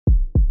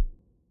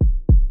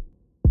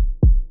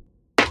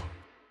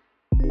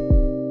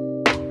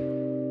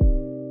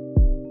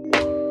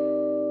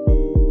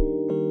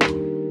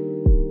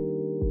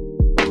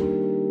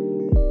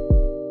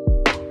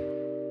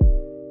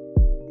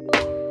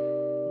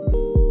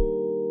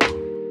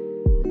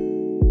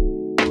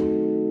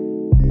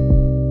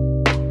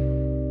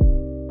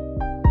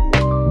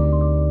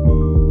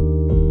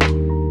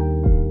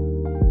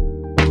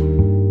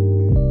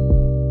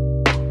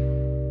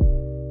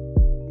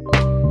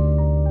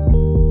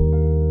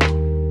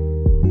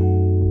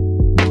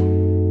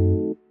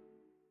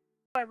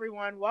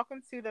everyone.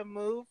 Welcome to the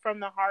Move from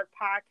the Heart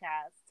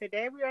podcast.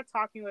 Today, we are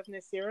talking with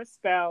Nasira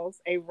Spells,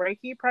 a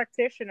Reiki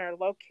practitioner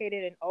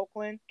located in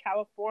Oakland,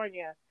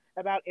 California,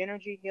 about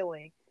energy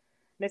healing.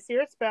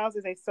 Nasira Spells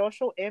is a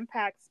social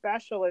impact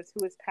specialist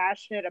who is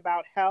passionate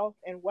about health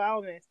and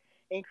wellness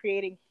and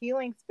creating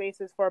healing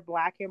spaces for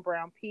Black and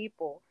Brown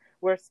people,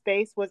 where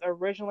space was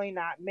originally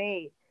not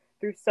made.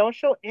 Through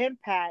social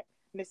impact,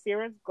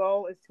 Nasira's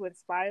goal is to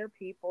inspire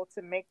people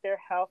to make their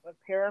health of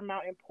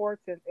paramount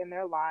importance in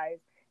their lives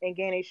and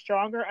gain a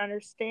stronger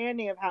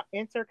understanding of how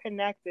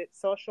interconnected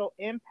social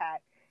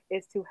impact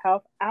is to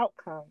health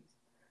outcomes.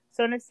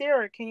 So,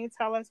 Nasira, can you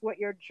tell us what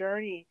your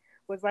journey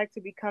was like to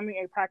becoming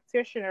a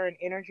practitioner in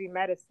energy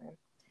medicine?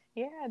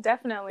 Yeah,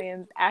 definitely.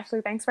 And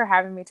Ashley, thanks for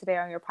having me today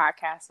on your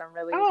podcast. I'm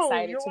really Oh,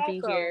 excited you're to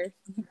be welcome.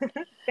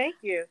 here. Thank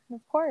you.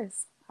 Of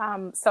course.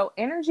 So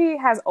energy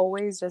has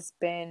always just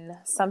been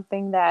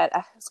something that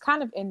is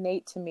kind of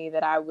innate to me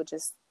that I would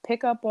just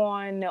pick up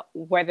on,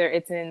 whether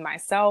it's in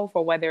myself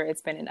or whether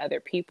it's been in other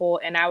people.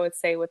 And I would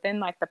say within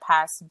like the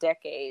past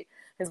decade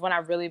is when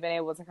I've really been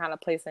able to kind of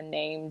place a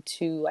name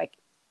to like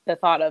the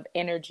thought of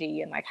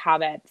energy and like how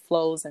that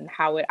flows and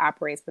how it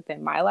operates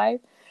within my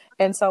life.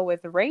 And so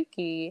with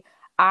Reiki,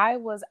 I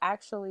was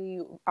actually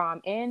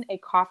in a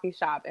coffee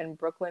shop in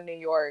Brooklyn, New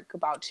York,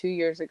 about 2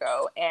 years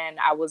ago, and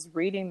I was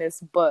reading this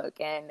book,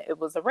 and it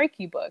was a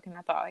Reiki book, and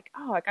I thought, like,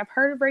 oh, like I've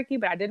heard of Reiki,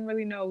 but I didn't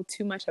really know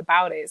too much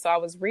about it. So I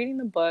was reading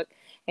the book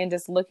and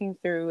just looking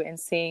through and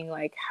seeing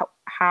like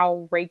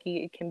how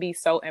Reiki can be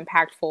so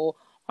impactful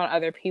on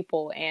other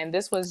people. And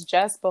this was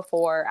just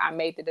before I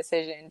made the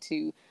decision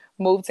to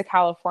move to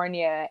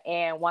California.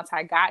 And once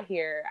I got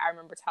here, I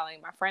remember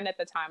telling my friend at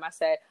the time, I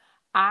said,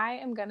 I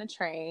am going to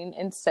train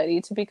and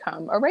study to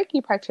become a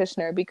Reiki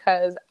practitioner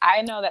because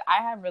I know that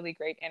I have really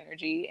great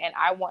energy and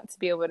I want to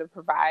be able to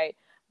provide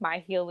my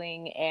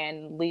healing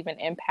and leave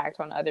an impact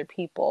on other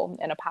people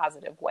in a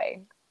positive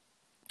way.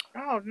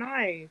 Oh,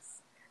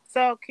 nice.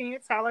 So, can you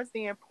tell us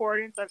the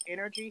importance of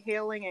energy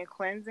healing and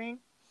cleansing?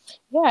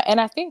 Yeah, and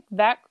I think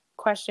that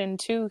question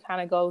too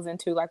kind of goes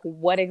into like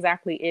what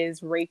exactly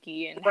is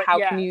Reiki and But how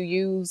can yes. you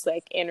use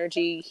like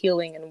energy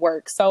healing and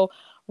work. So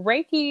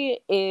Reiki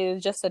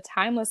is just a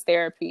timeless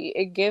therapy.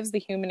 It gives the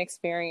human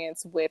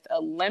experience with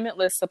a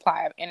limitless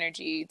supply of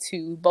energy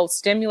to both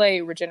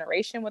stimulate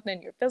regeneration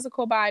within your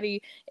physical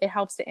body. It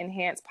helps to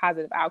enhance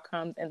positive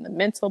outcomes in the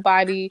mental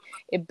body.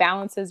 It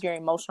balances your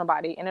emotional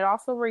body, and it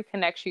also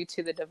reconnects you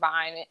to the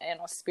divine in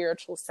a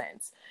spiritual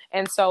sense.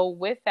 And so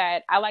with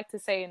that, I like to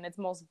say in its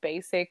most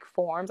basic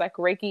forms, like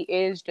Reiki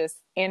is just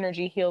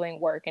energy healing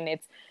work. And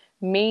it's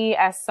me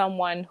as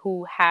someone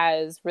who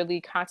has really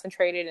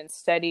concentrated and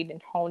studied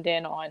and honed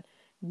in on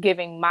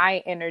giving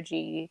my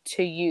energy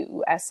to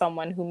you as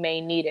someone who may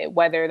need it,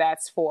 whether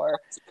that's for,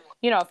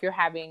 if you're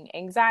having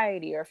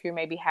anxiety or if you're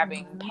maybe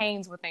having Mm-hmm.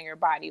 pains within your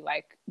body.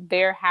 Like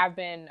there have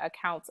been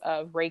accounts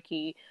of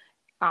Reiki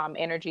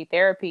energy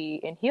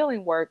therapy and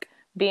healing work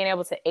being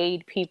able to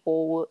aid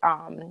people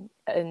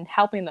and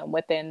helping them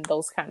within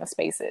those kind of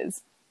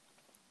spaces.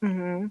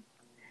 Mm-hmm.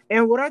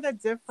 And what are the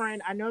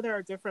different? I know there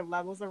are different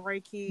levels of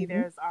Reiki. Mm-hmm.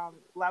 There's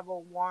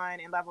level 1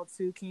 and level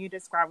 2. Can you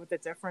describe what the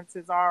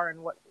differences are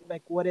and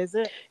what is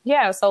it?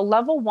 Yeah, so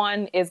level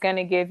one is going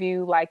to give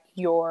you like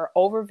your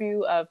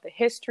overview of the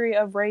history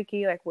of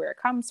Reiki, like where it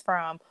comes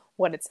from,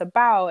 what it's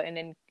about, and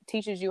then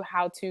teaches you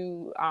how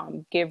to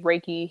give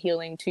Reiki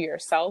healing to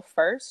yourself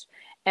first.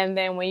 And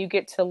then when you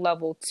get to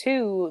level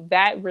two,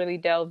 that really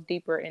delves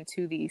deeper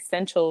into the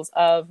essentials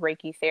of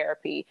Reiki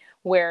therapy,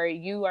 where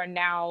you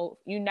now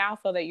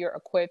feel that you're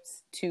equipped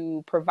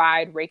to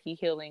provide Reiki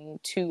healing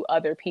to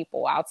other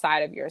people outside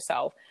of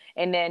yourself.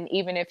 And then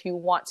even if you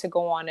want to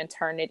go on and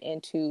turn it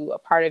into a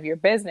part of your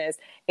business,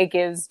 it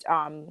gives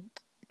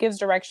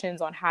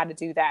directions on how to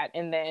do that.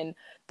 And then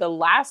the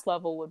last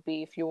level would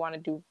be if you want to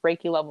do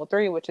Reiki level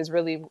 3, which is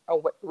really a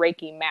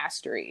Reiki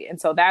mastery. And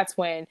so that's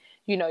when,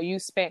 you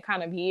spent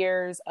kind of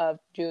years of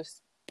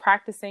just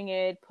practicing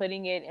it,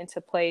 putting it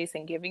into place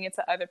and giving it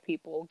to other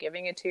people,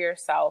 giving it to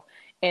yourself.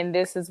 And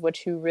this is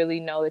what you really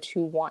know that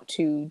you want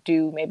to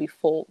do, maybe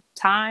full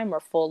time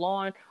or full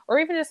on, or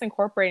even just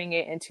incorporating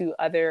it into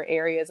other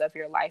areas of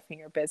your life and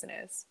your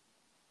business.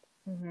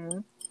 Mm-hmm.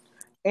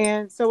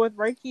 And so with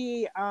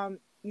Reiki,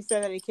 you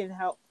said that it can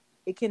help.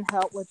 It can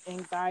help with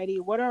anxiety.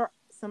 What are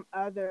some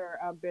other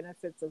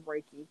benefits of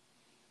Reiki?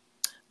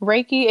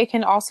 Reiki, it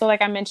can also,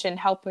 like I mentioned,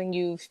 helping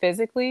you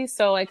physically.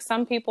 So like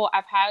some people,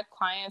 I've had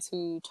clients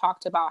who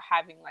talked about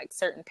having like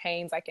certain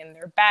pains like in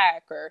their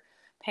back or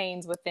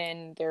pains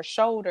within their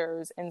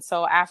shoulders. And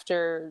so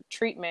after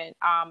treatment,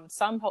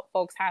 some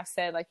folks have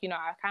said like,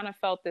 I kind of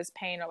felt this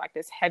pain or like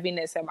this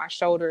heaviness in my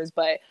shoulders.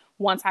 But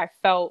once I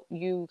felt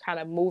you kind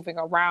of moving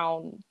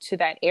around to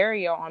that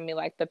area on me,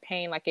 like the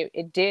pain, like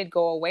it did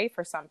go away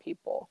for some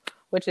people,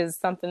 which is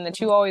something that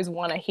you always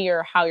want to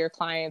hear how your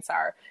clients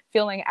are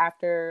feeling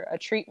after a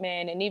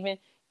treatment. And even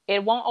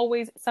it won't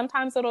always,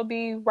 sometimes it'll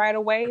be right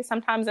away.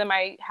 Sometimes it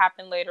might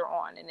happen later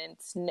on. And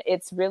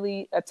it's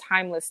really a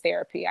timeless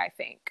therapy, I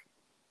think.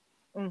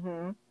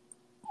 Mm-hmm.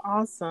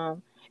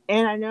 Awesome.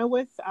 And I know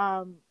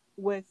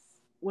with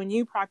when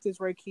you practice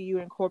Reiki, you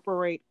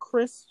incorporate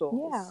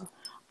crystals.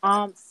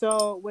 Yeah.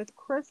 So with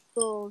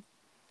crystals,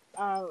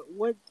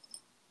 what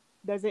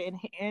does it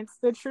enhance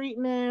the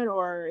treatment,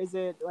 or is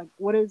it like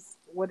what is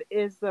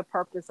the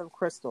purpose of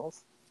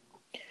crystals?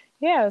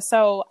 Yeah,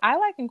 so I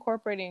like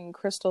incorporating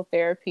crystal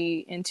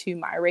therapy into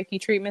my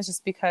Reiki treatments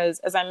just because,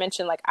 as I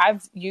mentioned, like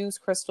I've used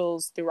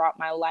crystals throughout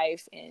my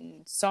life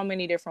in so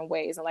many different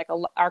ways. And like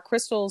our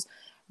crystals,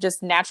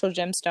 just natural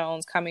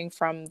gemstones coming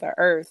from the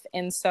earth.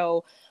 And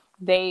so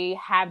they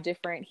have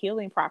different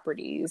healing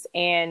properties.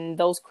 And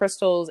those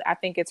crystals, I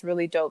think it's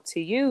really dope to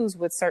use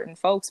with certain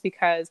folks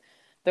because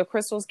the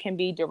crystals can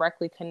be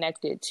directly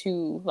connected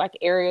to like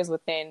areas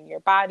within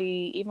your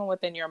body, even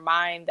within your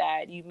mind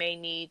that you may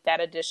need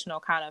that additional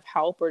kind of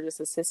help or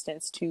just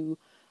assistance to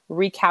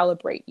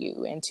recalibrate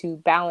you and to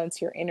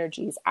balance your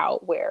energies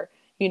out where,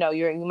 you know,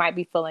 you might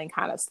be feeling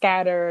kind of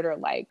scattered or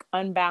like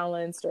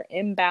unbalanced or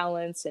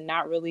imbalanced and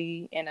not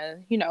really in a,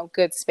 you know,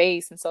 good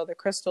space. And so the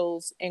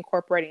crystals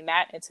incorporating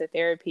that into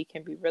therapy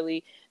can be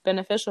really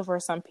beneficial for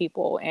some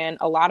people. And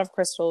a lot of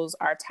crystals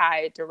are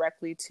tied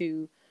directly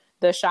to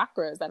the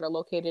chakras that are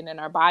located in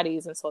our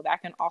bodies. And so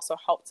that can also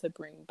help to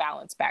bring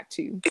balance back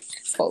to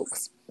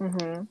folks.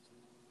 Mm-hmm.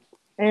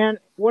 And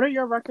what are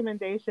your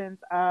recommendations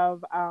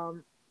of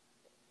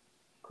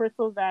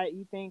crystals that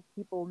you think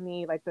people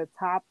need, like the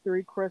top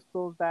 3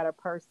 crystals that a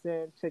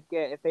person should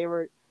get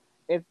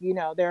if you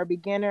know they're a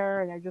beginner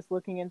and they're just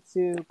looking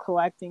into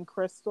collecting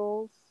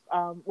crystals?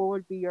 What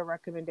would be your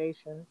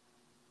recommendation?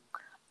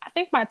 I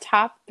think my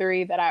top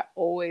 3 that I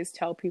always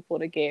tell people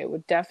to get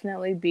would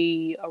definitely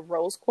be a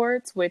rose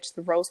quartz, which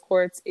the rose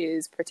quartz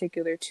is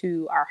particular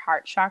to our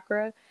heart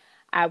chakra.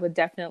 I would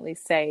definitely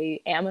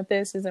say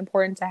amethyst is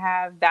important to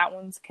have. That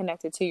one's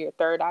connected to your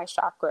third eye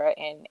chakra.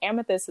 And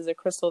amethyst is a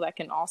crystal that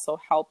can also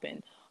help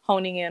in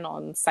honing in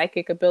on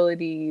psychic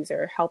abilities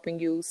or helping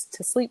you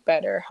to sleep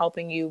better,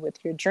 helping you with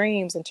your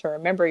dreams and to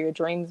remember your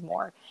dreams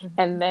more. Mm-hmm.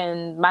 And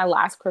then my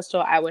last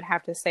crystal, I would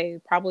have to say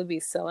probably be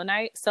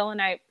selenite.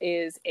 Selenite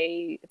is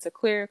it's a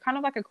clear, kind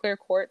of like a clear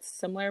quartz,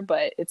 similar,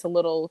 but it's a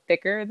little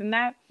thicker than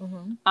that.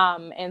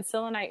 Mm-hmm. And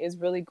selenite is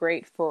really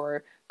great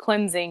for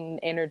cleansing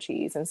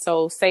energies. And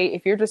so say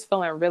if you're just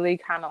feeling really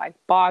kind of like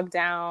bogged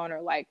down or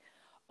like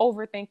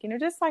overthinking or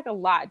just like a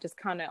lot just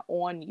kind of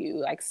on you,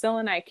 like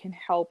selenite can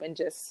help in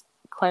just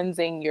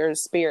cleansing your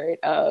spirit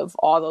of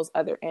all those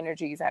other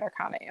energies that are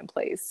kind of in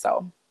place.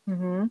 So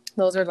Mm-hmm.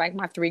 those are like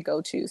my 3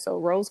 go-to. So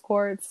rose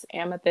quartz,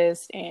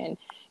 amethyst, and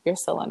your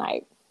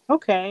selenite.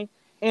 Okay.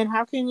 And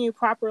how can you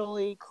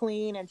properly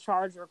clean and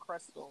charge your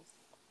crystals?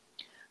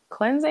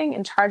 Cleansing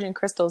and charging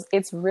crystals,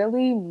 it's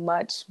really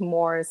much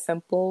more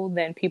simple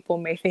than people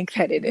may think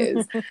that it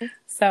is.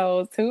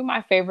 So 2 of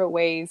my favorite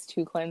ways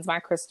to cleanse my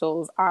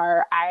crystals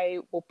are I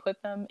will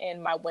put them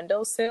in my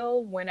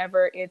windowsill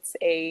whenever it's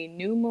a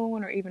new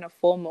moon or even a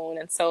full moon.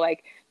 And so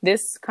like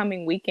this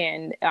coming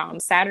weekend,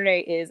 Saturday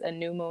is a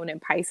new moon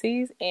in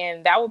Pisces,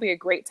 and that will be a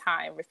great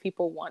time if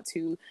people want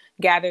to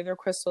gather their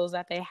crystals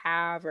that they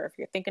have, or if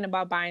you're thinking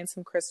about buying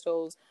some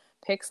crystals,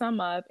 pick some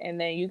up, and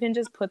then you can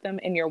just put them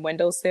in your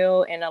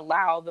windowsill and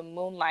allow the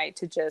moonlight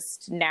to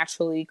just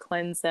naturally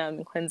cleanse them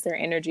and cleanse their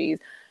energies.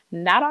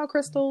 Not all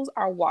crystals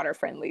are water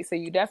friendly, so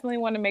you definitely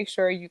want to make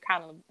sure you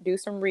kind of do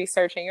some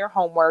research and your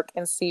homework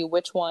and see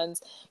which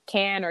ones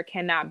can or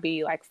cannot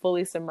be like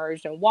fully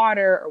submerged in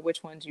water or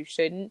which ones you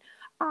shouldn't.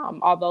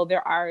 Although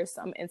there are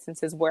some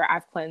instances where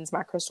I've cleansed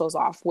my crystals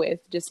off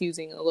with just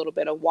using a little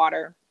bit of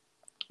water.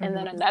 And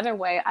then another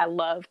way I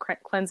love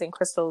cleansing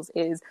crystals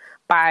is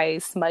by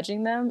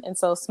smudging them. And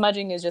so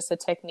smudging is just a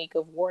technique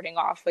of warding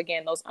off,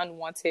 again, those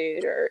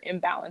unwanted or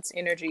imbalanced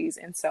energies.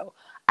 And so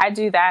I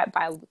do that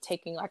by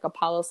taking like a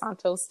Palo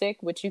Santo stick,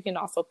 which you can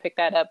also pick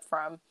that up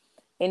from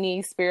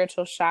any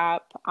spiritual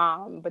shop.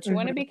 But you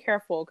want to be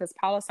careful because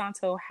Palo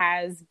Santo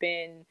has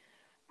been,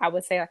 I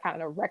would say, like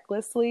kind of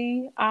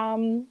recklessly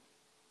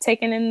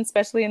taken in,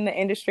 especially in the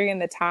industry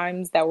and the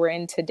times that we're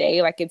in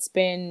today. Like it's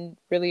been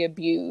really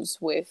abused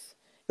with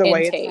The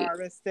way it's intake.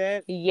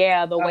 harvested.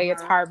 Yeah, the way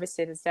it's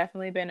harvested has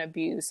definitely been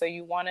abused. So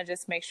you want to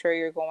just make sure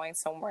you're going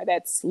somewhere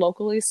that's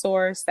locally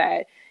sourced,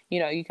 that, you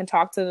know, you can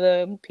talk to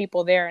the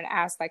people there and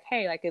ask like,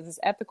 hey, like, is this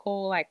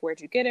ethical? Like,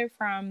 where'd you get it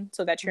from?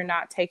 So that you're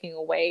not taking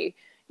away,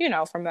 you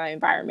know, from the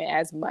environment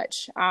as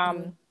much.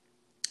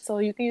 So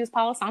you can use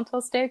Palo Santo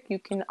stick. You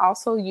can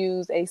also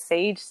use a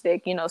sage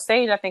stick. You know,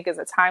 sage, I think, is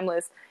a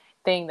timeless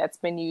thing that's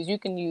been used. You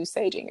can use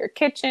sage in your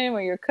kitchen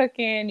when you're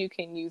cooking. You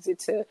can use it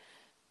to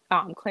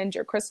cleanse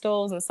your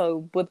crystals. And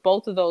so with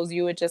both of those,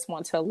 you would just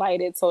want to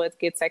light it so it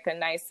gets like a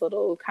nice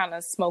little kind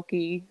of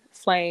smoky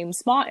flame,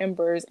 small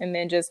embers, and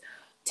then just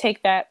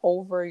take that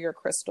over your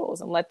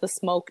crystals and let the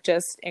smoke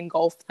just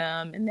engulf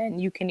them. And then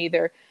you can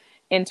either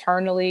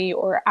internally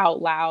or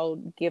out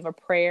loud give a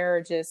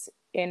prayer, just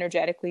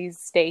energetically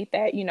state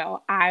that, you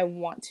know, I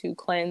want to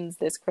cleanse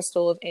this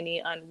crystal of any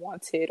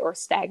unwanted or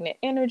stagnant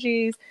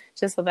energies,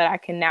 just so that I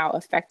can now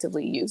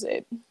effectively use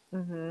it.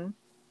 Mm-hmm.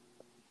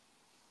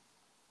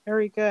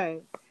 Very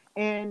good.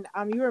 And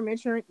you were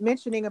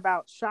mentioning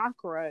about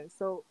chakras.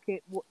 So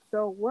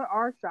what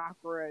are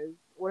chakras?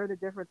 What are the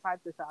different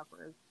types of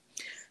chakras?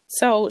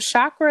 So,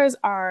 chakras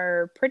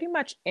are pretty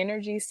much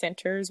energy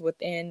centers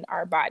within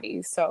our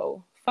bodies.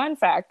 So, fun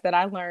fact that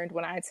I learned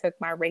when I took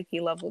my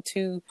Reiki level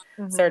 2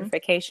 Mm-hmm.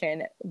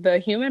 certification, the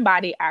human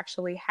body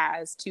actually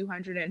has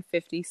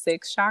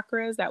 256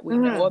 chakras that we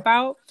know Mm.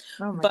 about.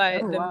 Oh my God!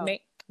 But Oh the wow! main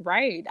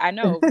Right, I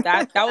know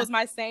that was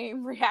my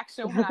same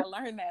reaction when I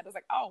learned that. I was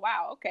like, "Oh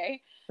wow,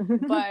 okay."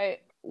 But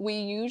we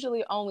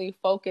usually only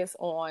focus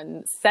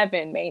on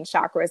seven main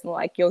chakras, and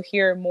like you'll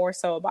hear more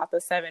so about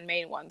the seven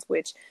main ones,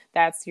 which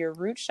that's your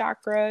root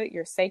chakra,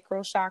 your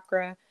sacral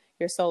chakra,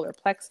 your solar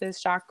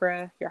plexus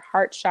chakra, your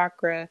heart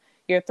chakra,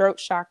 your throat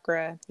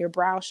chakra, your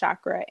brow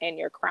chakra, and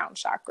your crown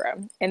chakra.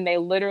 And they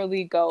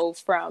literally go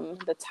from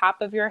the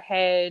top of your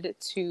head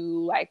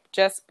to like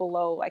just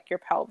below like your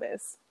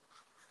pelvis.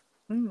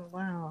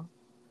 Wow.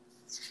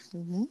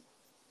 Mm-hmm.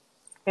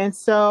 And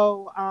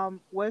so,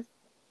 with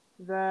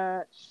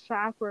the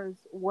chakras,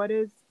 what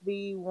is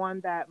the one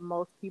that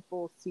most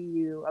people see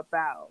you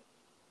about?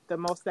 The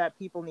most that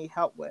people need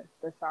help with?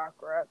 The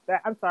chakra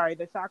that I'm sorry,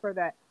 the chakra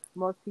that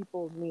most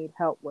people need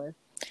help with.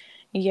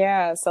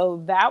 Yeah,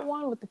 so that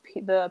one with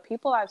the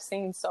people I've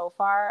seen so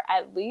far,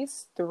 at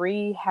least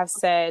three have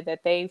said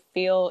that they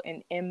feel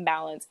an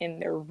imbalance in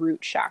their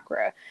root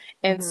chakra.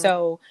 And Mm-hmm.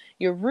 so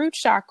your root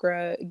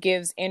chakra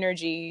gives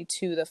energy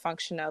to the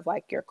function of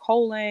like your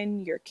colon,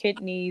 your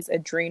kidneys,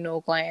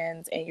 adrenal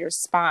glands, and your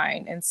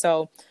spine. And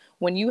so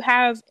when you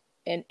have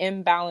an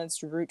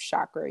imbalanced root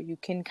chakra, you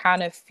can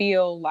kind of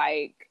feel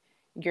like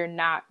you're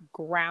not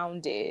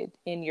grounded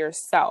in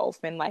yourself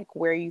and like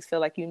where you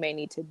feel like you may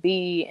need to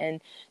be. And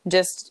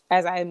just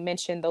as I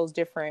mentioned, those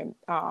different,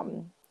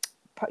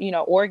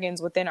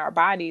 organs within our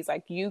bodies,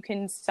 like you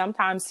can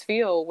sometimes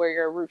feel where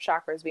your root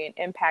chakra is being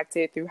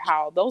impacted through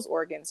how those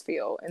organs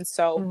feel. And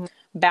so Mm-hmm.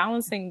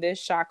 balancing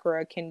this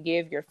chakra can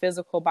give your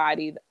physical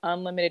body the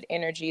unlimited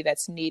energy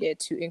that's needed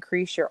to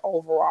increase your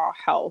overall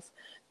health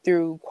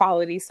through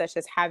qualities such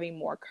as having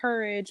more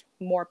courage,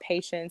 more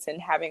patience,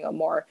 and having a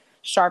more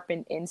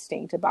sharpened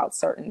instinct about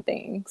certain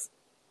things.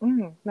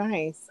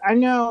 Nice. I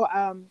know.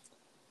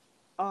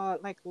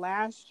 Like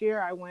last year,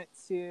 I went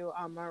to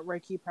a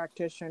Reiki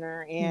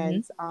practitioner, Mm-hmm.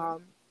 and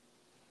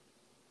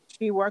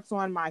she works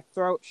on my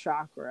throat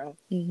chakra.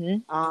 Mm-hmm.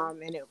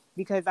 And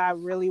because I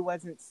really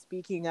wasn't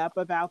speaking up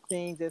about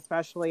things,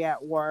 especially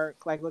at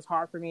work, like it was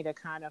hard for me to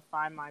kind of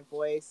find my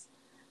voice.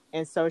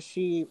 And so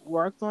she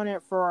worked on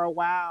it for a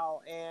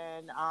while,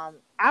 and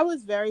I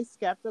was very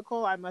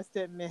skeptical, I must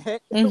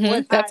admit, Mm-hmm.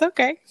 when That's I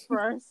okay.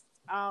 first,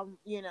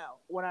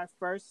 when I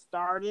first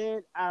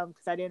started,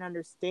 because I didn't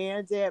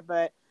understand it,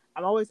 but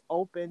I'm always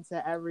open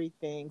to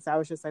everything. So I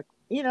was just like,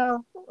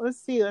 let's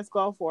see, let's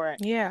go for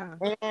it. Yeah.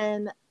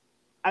 And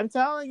I'm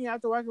telling you,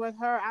 after working with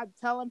her, I'm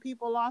telling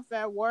people off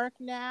at work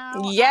now.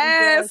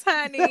 Yes,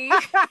 honey.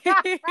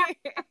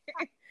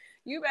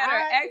 You better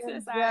I am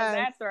exercise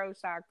that throat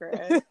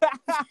chakra.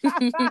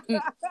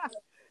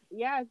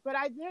 yes, but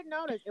I did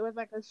notice it was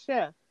like a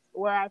shift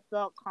where I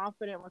felt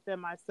confident within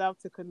myself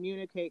to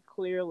communicate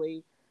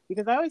clearly,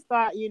 because I always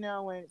thought,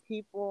 when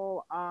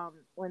people, um,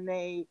 when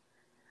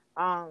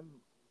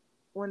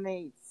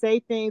they say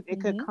things, it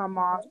could Mm-hmm. come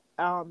off,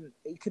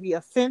 it could be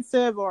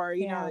offensive, or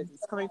Yeah.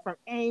 it's coming from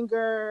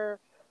anger.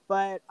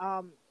 But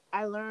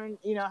I learned,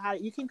 how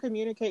you can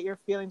communicate your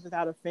feelings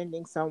without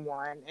offending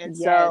someone, and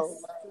so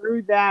Yes.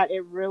 through that,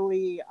 it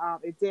really,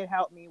 it did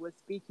help me with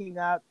speaking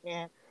up,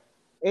 and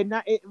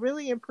it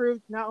really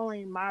improved not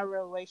only my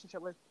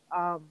relationship with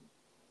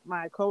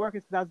my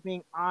coworkers, because I was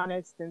being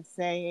honest and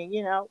saying,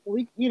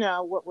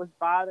 what was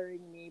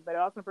bothering me, but it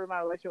also improved my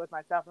relationship with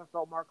myself and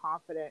felt more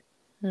confident.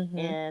 Mm-hmm.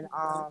 And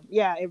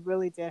yeah, it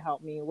really did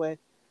help me with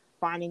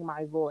finding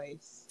my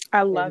voice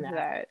I in love that.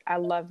 that. I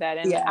love that.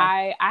 And Yeah.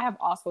 I have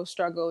also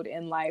struggled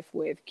in life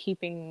with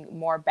keeping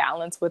more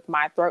balance with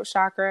my throat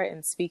chakra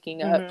and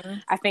speaking up. Mm-hmm.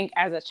 I think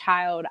as a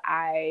child,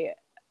 I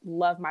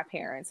love my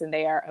parents and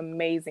they are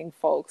amazing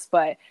folks,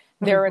 but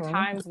there were Mm-hmm.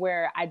 times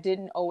where I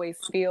didn't always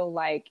feel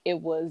like it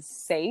was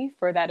safe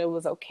or that it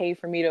was okay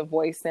for me to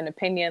voice an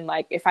opinion.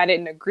 Like if I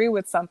didn't agree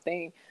with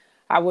something,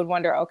 I would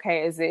wonder,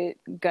 okay, is it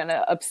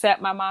gonna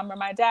upset my mom or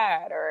my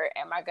dad? Or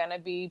am I gonna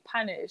be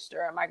punished?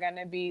 Or am I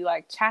gonna be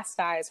like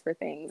chastised for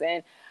things?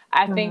 And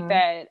I think Mm-hmm.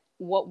 that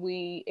what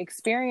we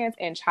experience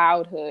in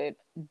childhood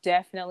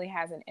definitely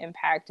has an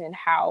impact in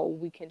how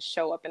we can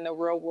show up in the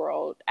real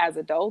world as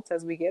adults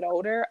as we get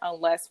older,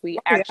 unless we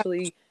Oh, yeah.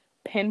 actually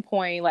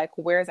pinpoint like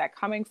where is that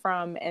coming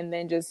from, and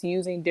then just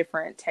using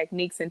different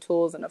techniques and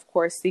tools, and of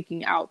course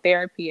seeking out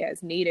therapy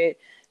as needed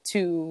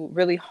to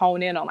really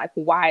hone in on like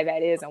why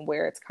that is and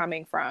where it's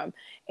coming from.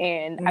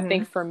 And I Mm-hmm.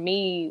 think for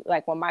me,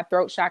 like when my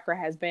throat chakra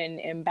has been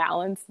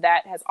imbalanced,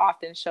 that has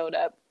often showed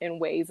up in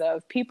ways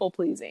of people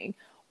pleasing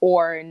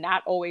or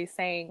not always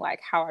saying like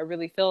how I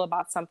really feel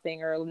about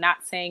something, or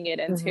not saying it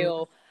Mm-hmm.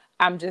 until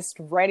I'm just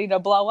ready to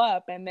blow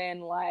up. And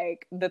then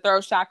like the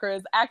throat chakra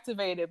is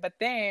activated. But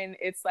then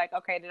it's like,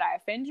 okay, did I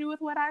offend you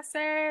with what I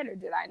said? Or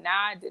did I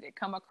not? Did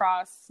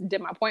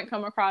my point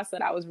come across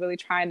that I was really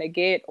trying to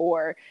get?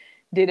 Or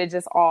did it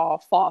just all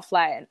fall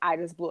flat and I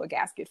just blew a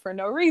gasket for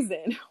no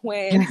reason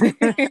when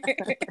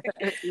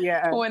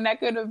Yeah. when that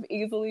could have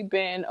easily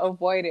been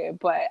avoided?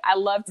 But I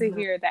love to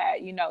hear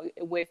that, you know,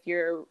 with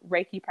your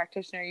Reiki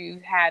practitioner you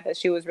had, that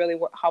she was really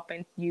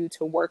helping you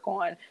to work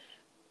on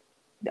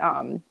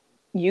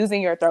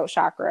using your throat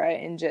chakra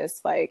and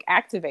just like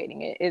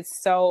activating it. It's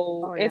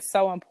so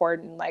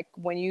important. Like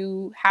when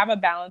you have a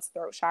balanced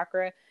throat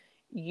chakra,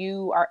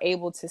 you are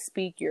able to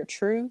speak your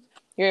truth.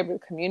 You're able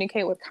to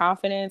communicate with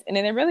confidence. And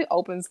then it really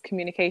opens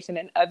communication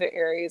in other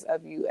areas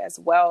of you as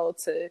well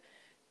to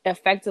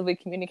effectively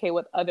communicate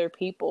with other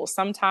people,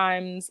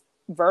 sometimes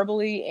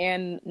verbally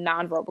and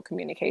nonverbal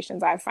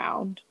communications, I've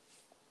found.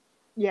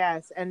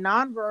 Yes. And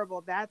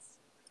nonverbal, that's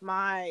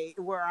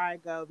where I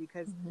go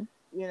because,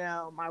 you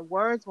know, my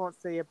words won't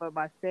say it, but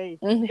my face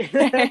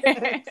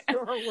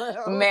sure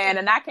will. Man,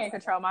 and I can't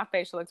control my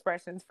facial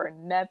expressions for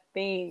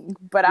nothing.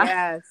 But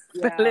Yes.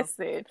 but Yeah.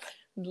 listen,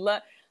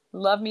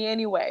 love me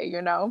anyway,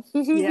 you know?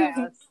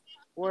 Yes.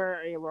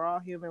 We're all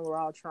human. We're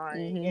all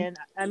trying. And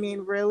I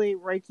mean, really,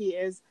 Reiki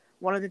is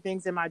one of the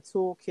things in my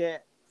toolkit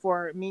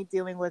for me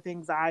dealing with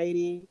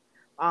anxiety.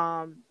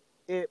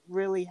 It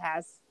really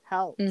has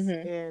helped.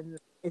 And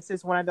it's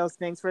just one of those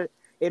things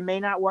it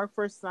may not work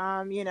for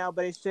some, you know,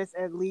 but it's just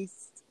at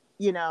least,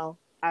 you know,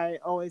 I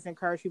always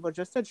encourage people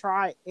just to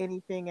try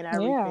anything and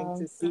everything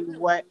to see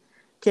what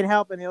can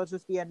help. And it'll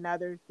just be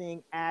another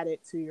thing added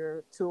to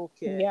your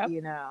toolkit,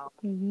 you know.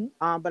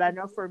 But I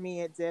know for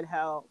me, it did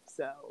help.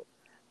 So,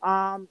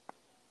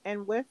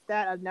 and with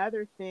that,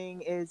 another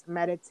thing is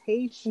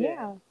meditation.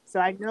 Yeah. So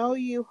I know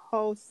you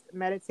host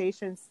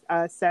meditation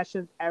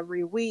sessions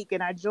every week,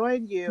 and I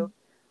joined you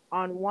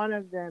on one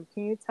of them.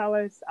 Can you tell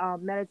us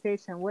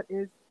meditation? What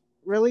is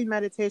really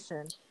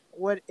meditation?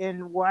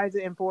 Why is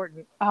it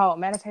important? Oh,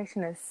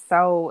 meditation is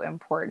so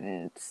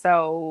important.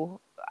 So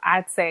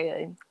I'd say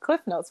a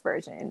Cliff Notes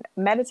version.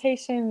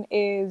 Meditation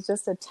is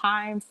just a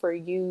time for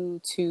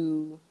you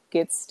to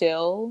get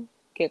still,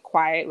 get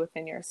quiet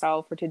within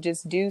yourself, or to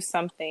just do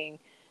something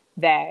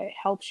that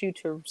helps you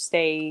to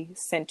stay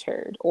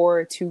centered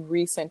or to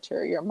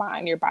recenter your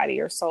mind, your body,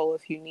 your soul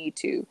if you need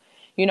to.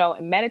 You know,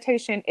 in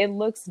meditation, it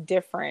looks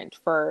different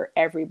for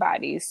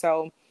everybody.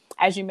 So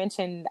as you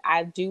mentioned,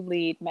 I do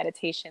lead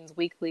meditations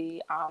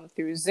weekly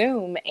through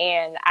Zoom.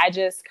 And I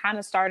just kind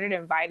of started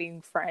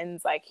inviting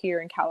friends like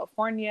here in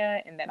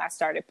California. And then I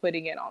started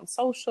putting it on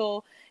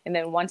social. And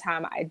then one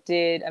time I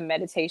did a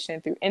meditation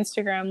through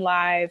Instagram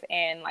Live.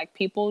 And like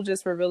people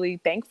just were really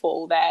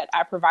thankful that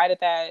I provided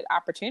that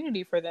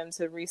opportunity for them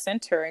to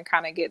recenter and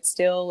kind of get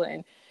still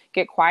and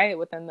get quiet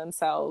within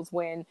themselves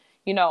when,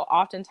 you know,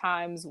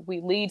 oftentimes we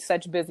lead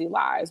such busy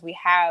lives. We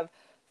have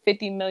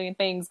 50 million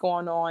things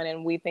going on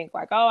and we think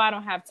like, oh, I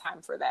don't have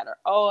time for that. Or,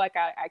 oh, like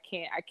I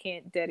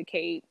can't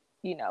dedicate,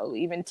 you know,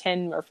 even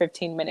 10 or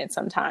 15 minutes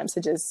sometimes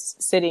to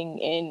just sitting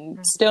in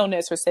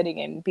stillness or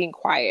sitting and being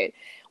quiet,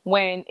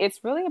 when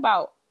it's really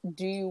about,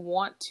 do you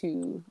want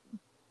to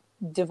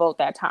devote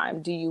that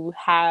time? Do you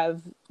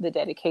have the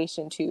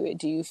dedication to it?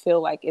 Do you feel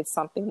like it's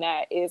something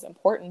that is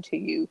important to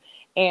you?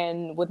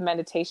 And with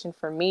meditation,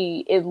 for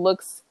me, it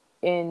looks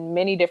in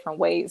many different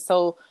ways.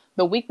 So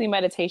the weekly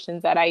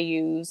meditations that I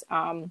use,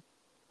 I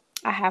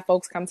have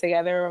folks come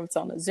together. It's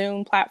on a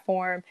Zoom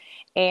platform,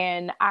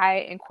 and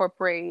I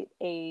incorporate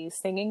a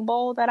singing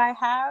bowl that I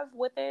have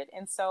with it.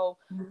 And so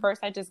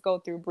first I just go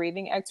through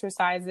breathing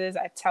exercises.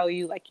 I tell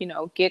you, like, you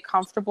know, get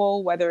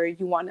comfortable, whether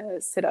you want to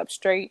sit up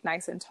straight,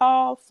 nice and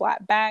tall,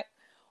 flat back,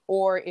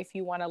 or if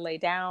you want to lay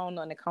down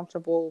on a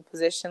comfortable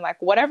position, like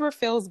whatever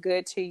feels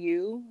good to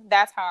you,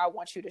 that's how I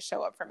want you to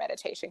show up for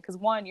meditation. Because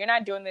one, you're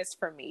not doing this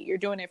for me, you're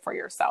doing it for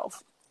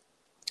yourself.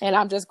 And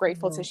I'm just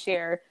grateful to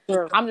share.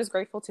 I'm just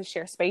grateful to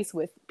share space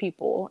with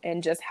people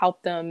and just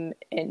help them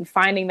in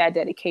finding that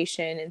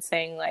dedication and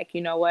saying like, you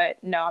know what?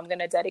 No, I'm going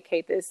to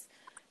dedicate this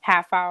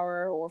half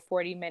hour or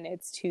 40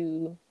 minutes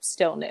to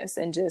stillness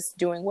and just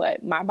doing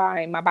what my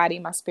body,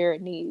 my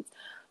spirit needs.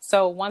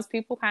 So once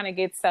people kind of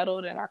get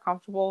settled and are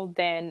comfortable,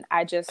 then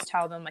I just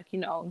tell them like, you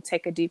know,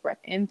 take a deep breath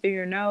in through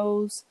your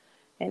nose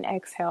and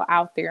exhale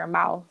out through your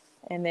mouth,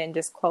 and then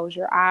just close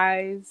your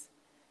eyes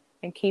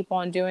and keep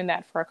on doing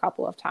that for a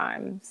couple of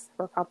times,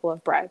 for a couple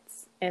of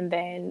breaths. And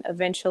then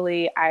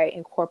eventually I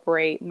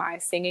incorporate my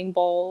singing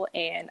bowl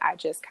and I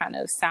just kind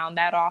of sound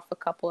that off a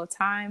couple of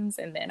times.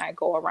 And then I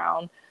go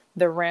around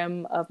the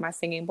rim of my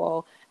singing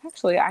bowl.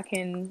 Actually, I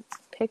can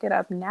pick it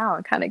up now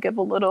and kind of give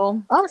a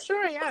little. Oh,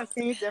 sure. Yeah.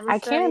 Can you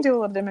demonstrate? I can do a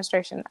little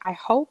demonstration. I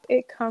hope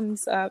it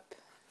comes up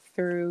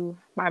through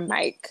my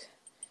mic.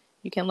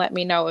 You can let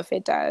me know if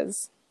it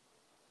does.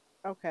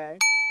 Okay.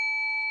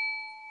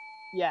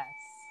 Yes.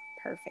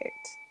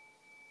 Perfect.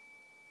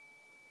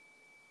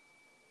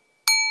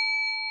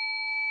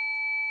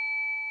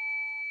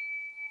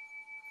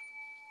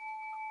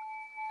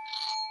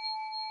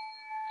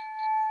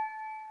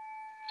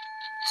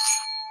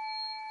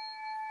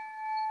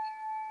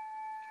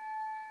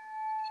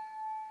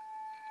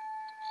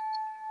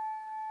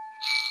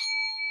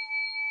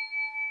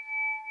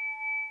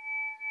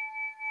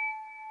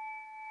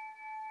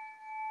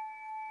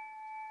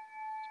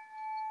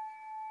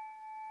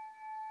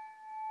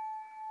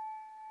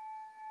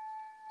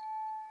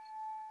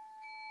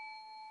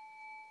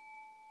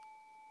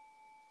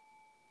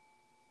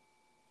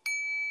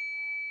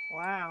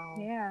 Wow.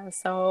 Yeah,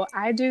 so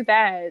I do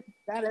that.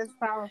 That is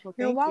powerful.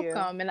 You're Thank you.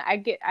 welcome. And I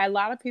get a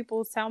lot of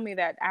people tell me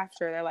that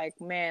after they're like,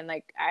 man,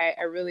 like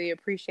I really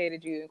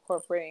appreciated you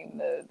incorporating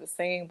the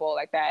singing bowl.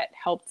 Like that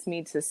helped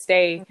me to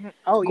stay Hmm.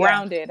 Oh, yeah.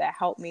 grounded. That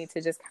helped me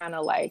to just kind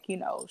of like,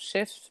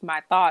 shift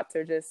my thoughts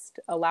or just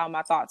allow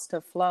my thoughts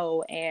to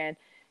flow. And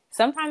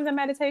sometimes in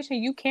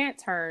meditation, you can't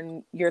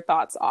turn your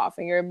thoughts off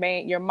and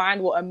your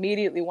mind will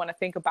immediately want to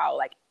think about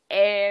like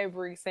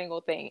every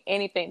single thing,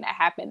 anything that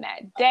happened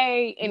that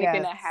day,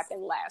 anything Yes. that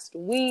happened last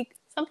week,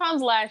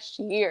 sometimes last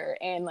year.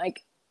 And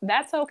like,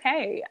 that's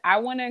okay. I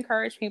want to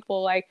encourage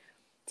people like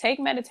take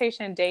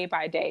meditation day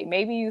by day.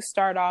 Maybe you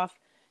start off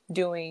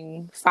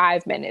doing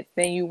 5 minutes,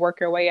 then you work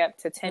your way up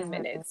to 10 Hmm.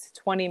 minutes,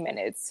 20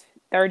 minutes,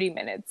 30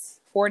 minutes,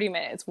 40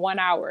 minutes, 1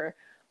 hour.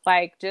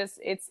 Like just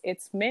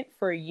it's meant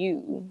for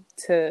you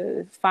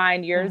to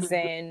find your Hmm.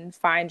 zen,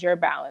 find your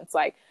balance.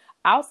 Like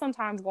I'll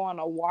sometimes go on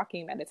a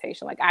walking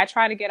meditation. Like I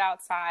try to get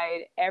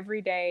outside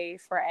every day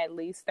for at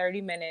least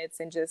 30 minutes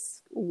and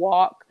just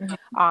walk.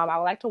 I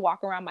like to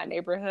walk around my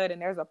neighborhood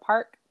and there's a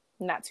park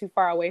not too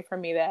far away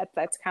from me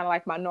that's kind of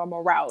like my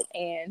normal route.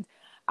 And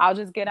I'll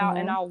just get out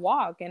and Hmm. I'll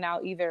walk and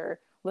I'll either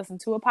listen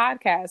to a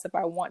podcast if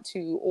I want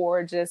to,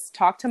 or just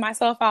talk to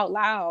myself out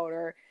loud,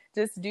 or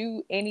just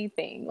do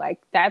anything.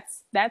 Like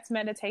that's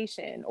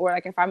meditation. Or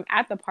like if I'm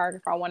at the park,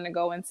 if I want to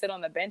go and sit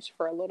on the bench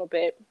for a little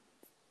bit,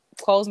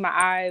 close my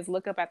eyes,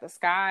 look up at the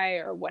sky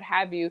or what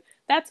have you,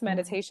 that's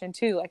meditation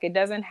too. Like it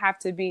doesn't have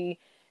to be,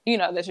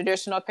 the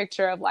traditional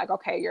picture of like,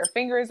 okay, your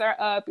fingers are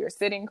up, you're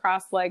sitting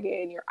cross-legged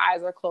and your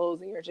eyes are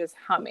closed and you're just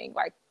humming.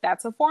 Like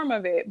that's a form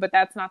of it, but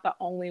that's not the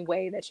only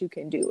way that you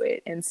can do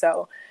it. And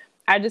so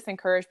I just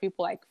encourage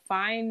people like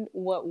find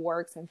what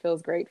works and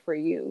feels great for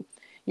you.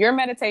 Your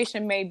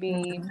meditation may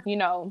be,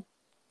 Hmm.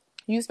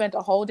 you spent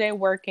a whole day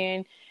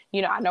working.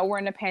 I know we're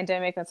in a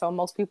pandemic, and so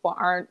most people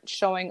aren't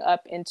showing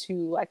up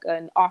into like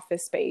an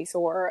office space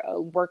or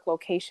a work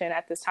location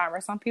at this time,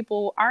 or some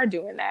people are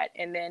doing that.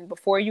 And then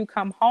before you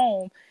come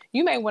home,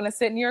 you may want to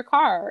sit in your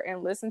car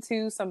and listen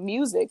to some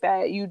music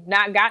that you've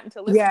not gotten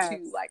to listen Yes.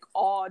 to like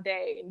all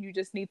day, and you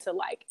just need to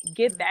like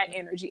get that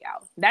energy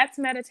out. That's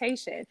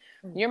meditation.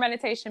 Your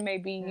meditation may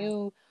be Yeah.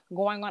 you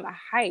going on a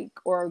hike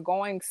or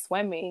going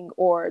swimming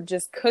or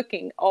just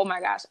cooking. Oh my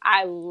gosh,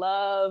 I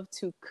love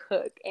to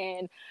cook.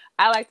 And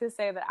I like to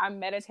say that I'm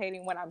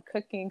meditating when I'm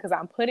cooking because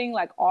I'm putting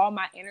like all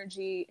my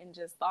energy and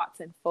just thoughts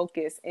and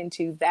focus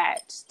into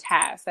that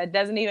task. That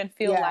doesn't even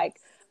feel Yes.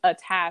 like a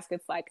task.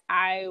 It's like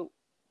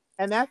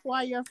And that's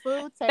why your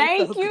food tastes so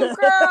thank you, good.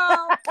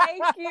 girl.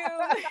 Thank you.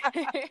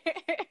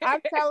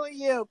 I'm telling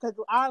you, because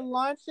our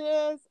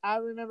lunches, I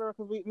remember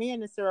because me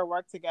and Nasira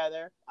worked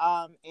together,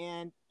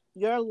 and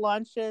your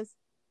lunches,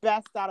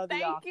 best out of the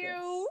Thank office.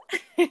 you.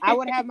 I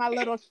would have my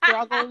little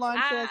struggle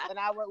lunches, and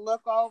I would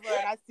look over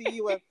and I see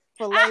you with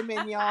filet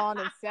mignon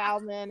and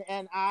salmon,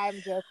 and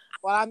I'm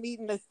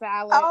eating the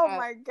salad, Oh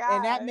my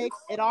and gosh.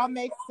 it all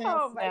makes sense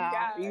Oh my now.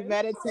 You gosh.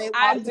 meditate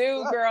I while you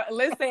do, cook. girl.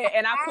 Listen,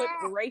 and I put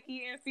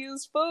Reiki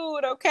infused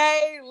food,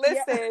 okay?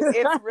 Yeah. Listen,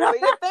 it's really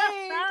a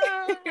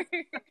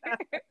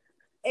thing.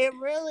 It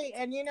really,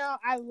 and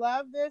I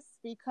love this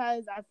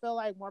because I feel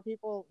like more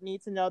people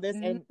need to know this,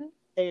 and Mm-hmm.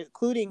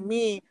 including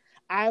me.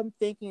 I'm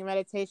thinking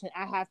meditation,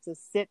 I have to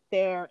sit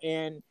there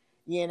and,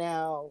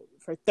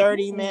 for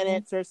 30 Mm-hmm.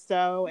 minutes or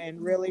so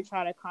and really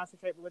try to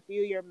concentrate. But with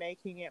you're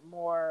making it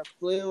more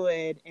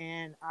fluid.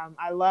 And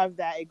I love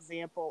that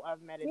example of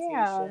Yeah.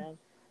 meditation,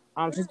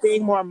 just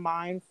being more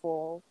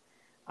mindful.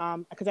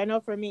 Because I know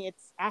for me,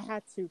 I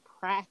had to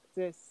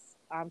practice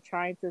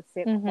trying to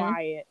sit Mm-hmm.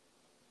 quiet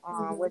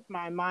with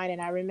my mind.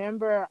 And I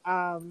remember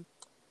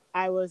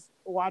I was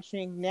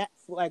watching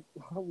Netflix,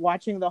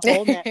 watching the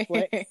whole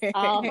Netflix,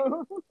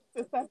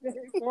 since I've been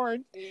in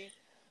quarantine,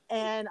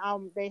 and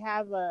they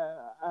have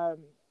a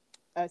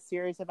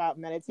series about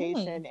Mm.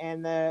 meditation,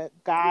 and the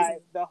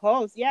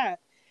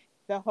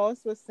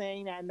host was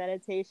saying that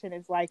meditation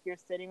is like you're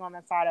sitting on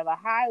the side of a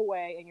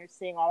highway and you're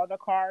seeing all of the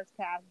cars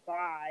pass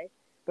by,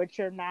 but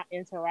you're not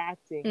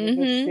interacting.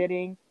 You're just Mm-hmm.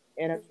 sitting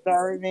and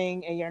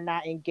observing, and you're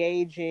not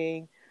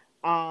engaging.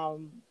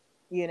 Um,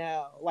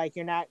 like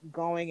you're not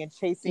going and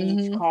chasing each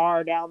Mm-hmm.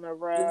 car down the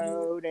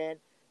road. And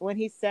when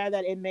he said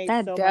that, it made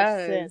That so much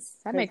sense does.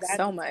 That because makes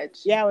so much.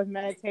 with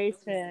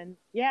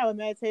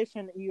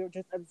meditation, you're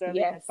just observing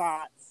your Yes.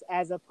 thoughts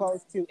as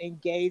opposed to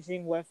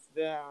engaging with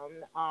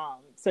them.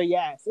 So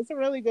yes, it's a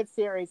really good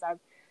series.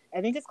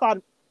 I think it's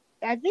called.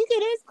 I think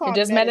it is called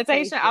Just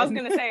meditation. I was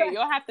Meditation. gonna say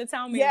you'll have to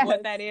tell me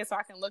what Yes. that is so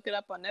I can look it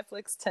up on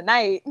Netflix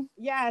tonight.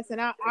 Yes, and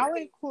I'll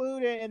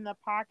include it in the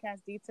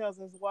podcast details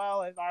as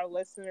well if our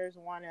listeners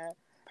want to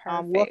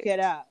look it Perfect.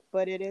 up.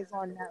 But it is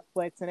on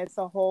Netflix, and it's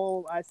a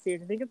whole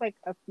series. I think it's like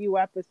a few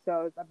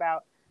episodes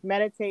about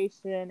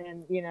meditation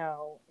and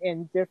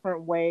in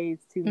different ways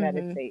to Mm-hmm.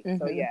 meditate.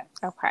 So Mm-hmm. yes.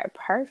 Okay,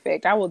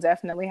 perfect. I will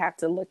definitely have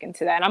to look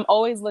into that. I'm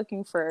always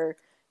looking for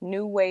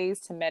new ways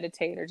to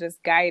meditate or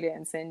just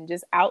guidance and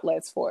just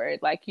outlets for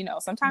it. Like, you know,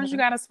 sometimes you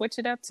got to switch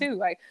it up too.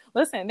 Like,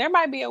 listen, there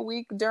might be a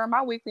week during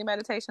my weekly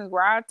meditations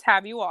where I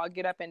have you all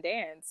get up and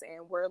dance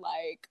and we're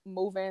like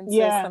moving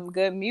to some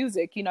good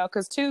music, you know,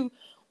 because too,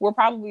 we're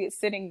probably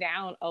sitting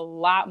down a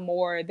lot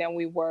more than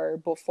we were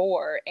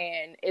before.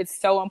 And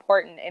it's so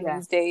important in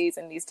these days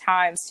and these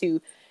times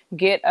to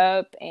get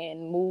up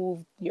and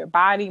move your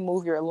body,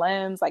 move your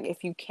limbs. Like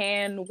if you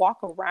can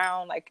walk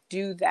around, like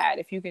do that.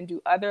 If you can do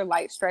other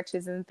light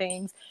stretches and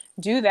things,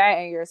 do that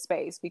in your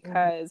space,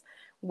 because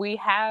we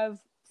have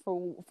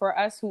for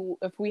us who,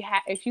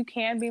 if you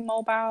can be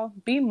mobile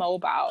in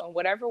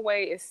whatever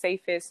way is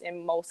safest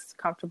and most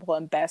comfortable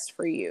and best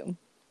for you.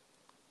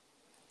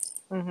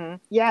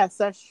 Yes,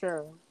 that's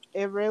true.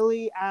 It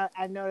really,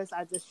 I notice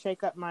I just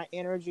shake up my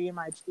energy and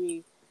my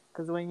chi.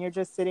 Because when you're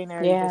just sitting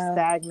there, you're just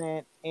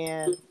stagnant.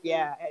 And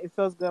it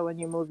feels good when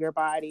you move your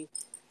body.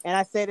 And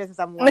I say this as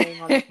I'm laying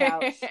on the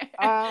couch.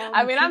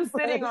 I mean, I'm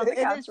sitting on the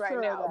couch right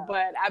now, though.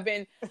 But I've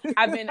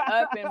been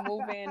up and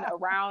moving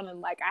around.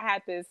 And like, I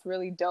had this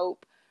really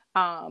dope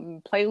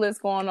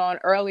playlist going on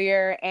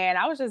earlier. And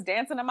I was just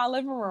dancing in my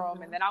living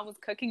room. And then I was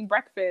cooking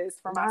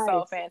breakfast for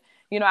myself. And,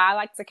 you know, I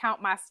like to count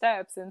my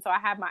steps. And so I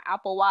had my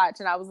Apple Watch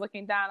and I was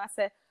looking down. I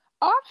said,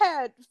 oh, I've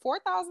had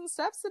 4,000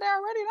 steps today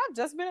already, and I've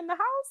just been in the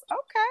house.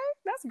 Okay,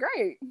 that's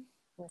great.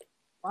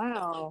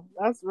 Wow,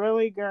 that's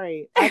really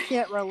great. I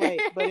can't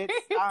relate, but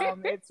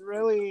it's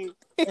really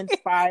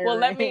inspiring. Well,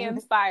 let me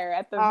inspire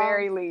at the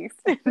very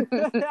least.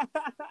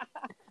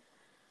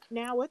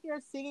 Now, with your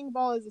singing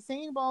bowl, is the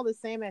singing bowl the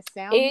same as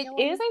sound healing?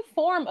 It is a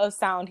form of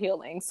sound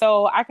healing.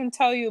 So I can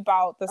tell you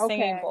about the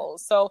singing bowl.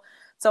 So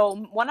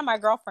one of my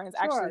girlfriends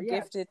actually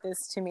gifted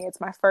this to me. It's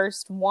my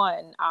first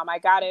one. I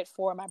got it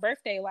for my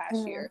birthday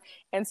last year.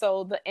 And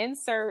so the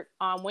insert,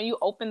 when you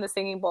open the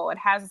singing bowl, it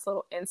has this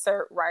little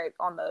insert right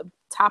on the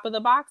top of the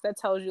box that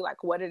tells you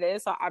like what it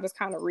is. So I'll just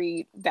kind of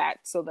read that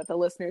so that the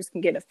listeners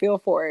can get a feel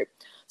for it.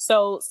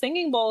 So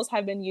singing bowls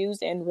have been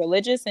used in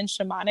religious and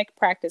shamanic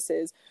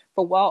practices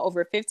for well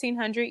over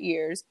 1,500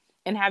 years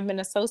and have been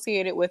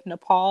associated with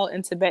Nepal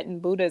and Tibetan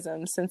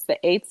Buddhism since the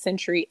 8th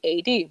century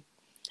AD.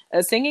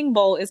 A singing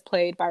bowl is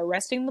played by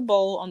resting the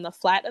bowl on the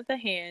flat of the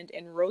hand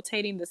and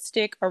rotating the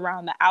stick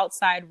around the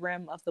outside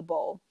rim of the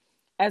bowl.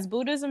 As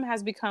Buddhism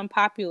has become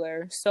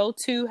popular, so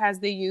too has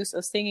the use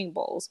of singing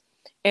bowls.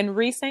 In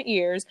recent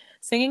years,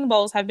 singing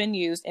bowls have been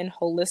used in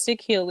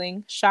holistic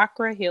healing,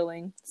 chakra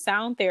healing,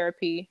 sound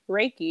therapy,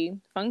 Reiki,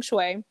 feng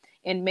shui,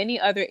 and many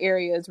other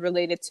areas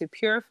related to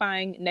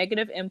purifying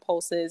negative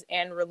impulses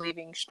and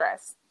relieving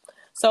stress.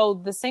 So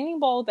the singing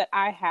bowl that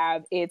I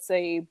have, it's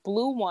a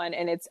blue one,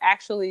 and it's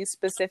actually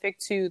specific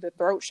to the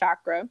throat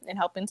chakra and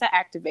helping to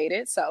activate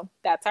it. So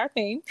that's our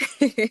theme.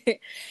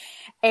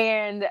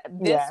 And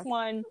this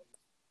one,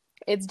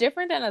 it's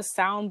different than a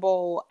sound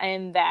bowl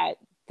in that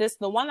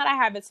the one that I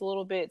have, it's a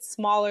little bit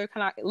smaller,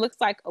 it looks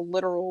like a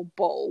literal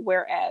bowl,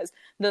 whereas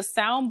the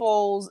sound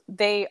bowls,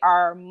 they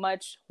are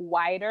much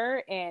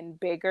wider and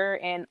bigger,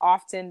 and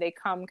often they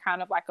come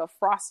kind of like a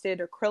frosted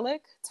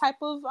acrylic type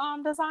of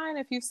design,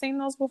 if you've seen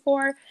those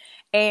before.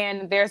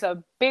 And there's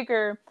a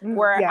bigger,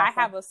 I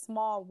have a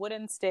small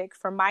wooden stick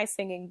for my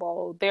singing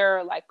bowl.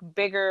 They're like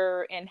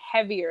bigger and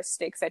heavier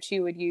sticks that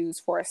you would use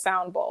for a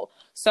sound bowl.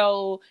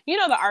 So, you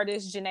know, the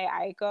artist Jhené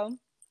Aiko?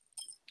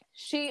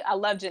 I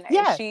love Jhené.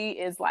 Yes. She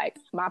is like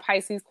my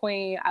Pisces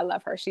queen. I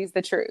love her. She's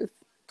the truth.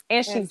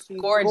 And she's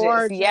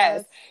gorgeous.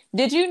 Yes.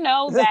 Did you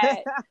know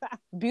that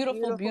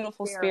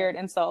beautiful spirit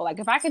and soul? Like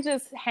if I could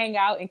just hang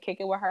out and kick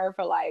it with her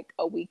for like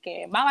a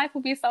weekend, my life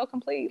would be so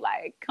complete.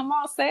 Like, come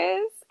on,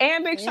 sis.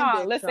 And Big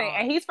Sean. Listen,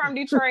 and he's from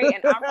Detroit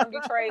and I'm from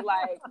Detroit.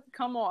 Like,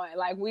 come on.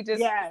 Like we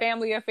just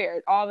family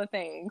affairs, all the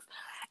things.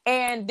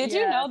 And did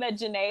you know that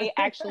Jhené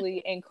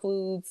actually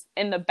includes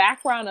in the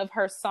background of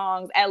her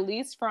songs, at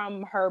least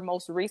from her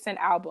most recent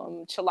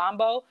album,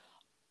 Chilambo,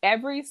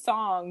 every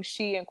song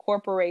she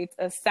incorporates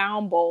a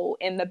sound bowl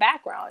in the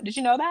background. Did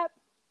you know that?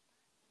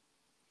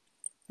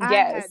 I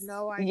had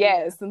no idea.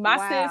 Yes.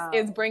 My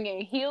sis is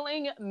bringing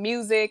healing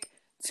music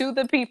to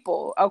the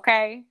people.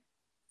 Okay.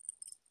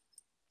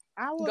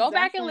 Go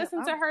back and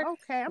listen to her.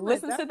 Okay,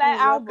 listen to that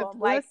album.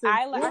 Like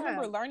I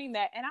remember learning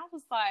that, and I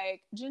was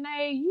like,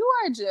 Jhené, you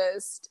are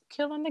just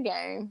killing the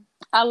game.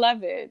 I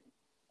love it.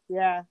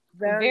 Yeah,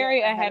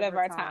 very ahead of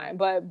our time,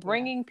 but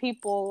bringing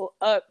people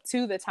up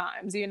to the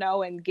times, you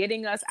know, and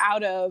getting us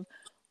out of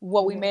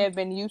what we may have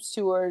been used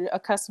to or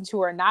accustomed to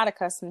or not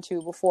accustomed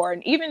to before.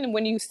 And even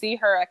when you see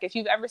her, like if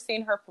you've ever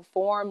seen her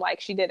perform,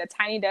 like she did a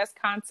Tiny Desk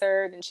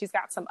concert, and she's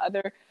got some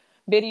other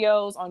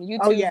videos on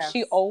YouTube.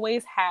 She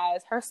always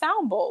has her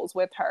sound bowls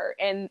with her,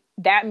 and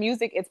that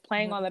music is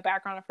playing on the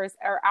background of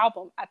her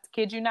album. I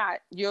kid you not,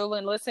 you'll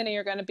listen and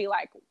you're going to be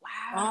like,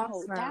 wow,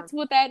 that's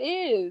what that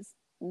is.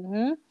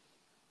 You're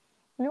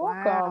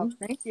welcome.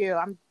 Thank you.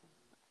 I'm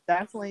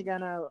definitely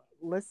gonna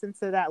listen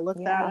to that, look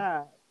that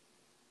up.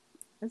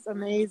 It's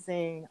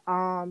amazing.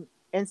 And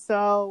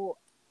so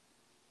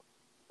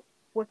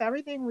with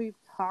everything we've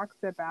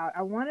talked about,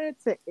 I wanted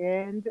to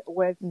end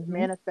with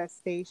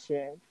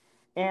manifestation.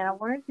 And I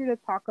wanted you to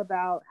talk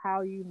about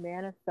how you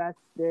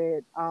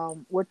manifested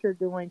what you're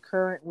doing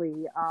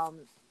currently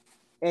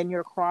in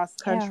your cross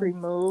Yeah. country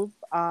move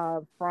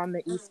from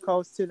the East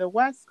Coast to the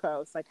West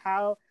Coast. Like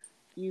how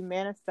you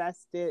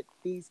manifested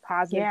these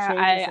positive Yeah,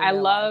 changes in I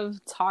your life. love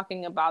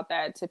talking about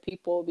that to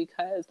people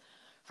because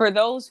for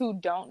those who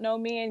don't know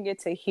me and get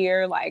to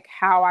hear like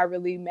how I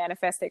really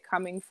manifested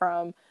coming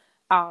from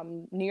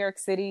New York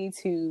City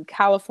to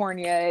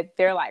California,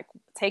 they're like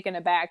taken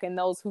aback. And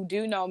those who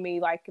do know me,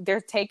 like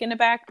they're taken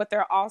aback, but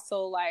they're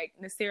also like,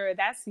 Nasira,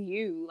 that's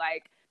you.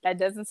 Like that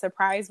doesn't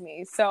surprise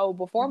me. So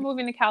before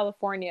moving to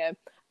California,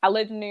 I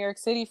lived in New York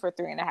City for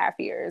 3.5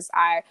 years.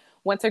 I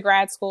went to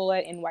grad school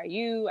at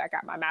NYU. I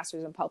got my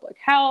master's in public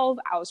health.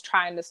 I was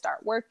trying to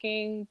start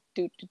working,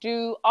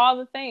 do all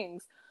the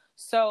things.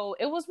 So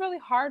it was really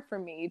hard for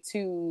me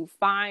to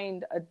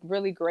find a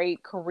really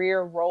great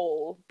career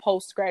role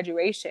post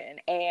graduation.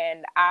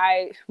 And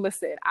I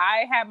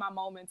had my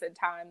moments and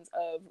times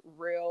of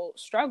real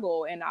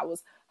struggle, and I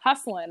was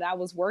hustling. I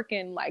was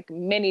working like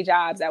many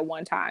jobs at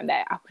one time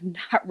that I would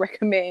not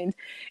recommend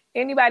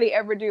anybody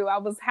ever do. I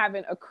was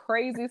having a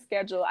crazy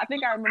schedule. I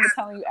think I remember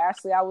telling you,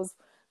 Ashley, I was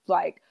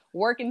like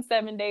working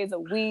 7 days a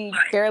week,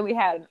 barely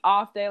had an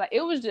off day. Like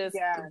it was just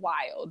Yeah.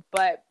 wild.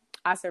 But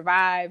I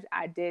survived.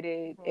 I did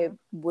it.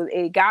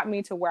 It got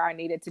me to where I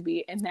needed to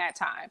be in that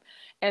time.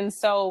 And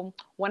so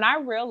when I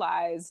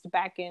realized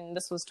back in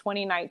this was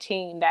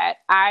 2019 that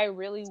I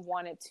really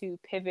wanted to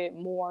pivot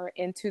more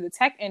into the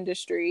tech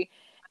industry,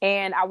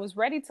 and I was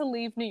ready to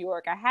leave New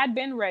York. I had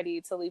been ready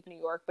to leave New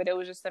York, but it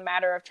was just a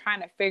matter of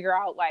trying to figure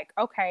out like,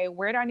 okay,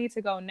 where do I need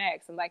to go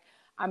next? And like,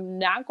 I'm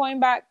not going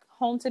back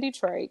home to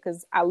Detroit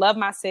because I love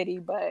my city,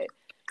 but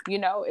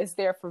it's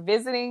there for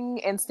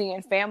visiting and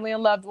seeing family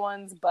and loved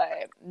ones,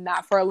 but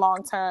not for a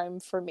long time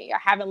for me. I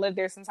haven't lived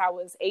there since I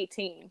was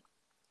 18.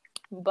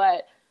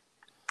 But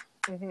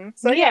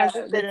So yeah, it just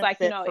it's didn't like,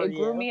 fit for it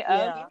grew you. me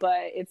up, Yeah.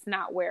 but it's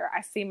not where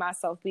I see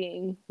myself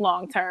being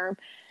long term.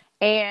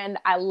 And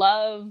I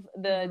love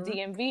the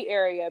DMV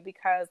area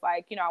because,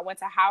 like, I went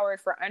to Howard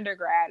for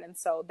undergrad. And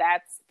so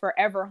that's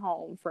forever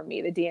home for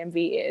me, the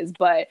DMV is.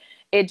 But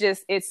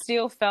it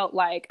still felt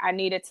like I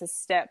needed to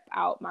step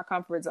out my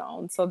comfort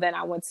zone. So then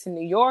I went to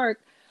New York,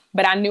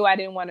 but I knew I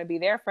didn't want to be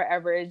there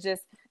forever. It's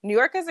just, New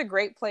York is a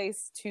great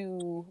place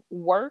to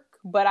work,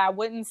 but I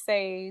wouldn't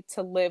say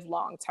to live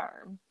long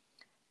term.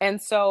 And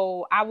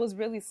so I was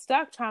really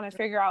stuck trying to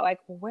figure out,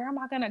 like, where am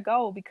I going to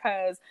go?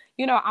 Because,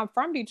 I'm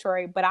from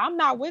Detroit, but I'm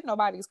not with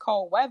nobody's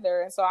cold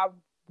weather. And so I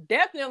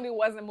definitely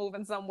wasn't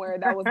moving somewhere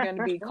that was going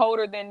to be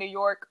colder than New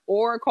York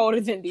or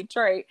colder than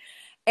Detroit.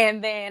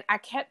 And then I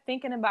kept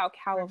thinking about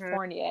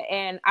California.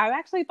 And I've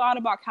actually thought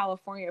about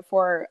California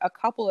for a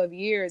couple of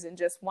years and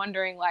just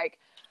wondering, like,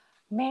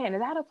 man,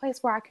 is that a place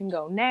where I can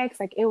go next?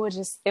 Like it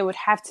would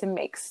have to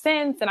make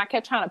sense. And I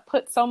kept trying to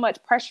put so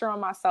much pressure on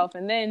myself.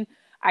 And then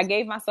I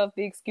gave myself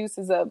the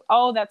excuses of,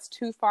 oh, that's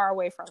too far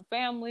away from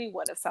family.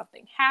 What if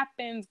something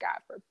happens? God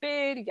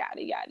forbid,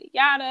 yada, yada,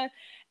 yada.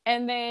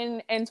 And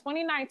then in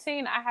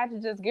 2019, I had to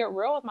just get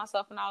real with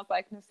myself. And I was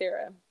like,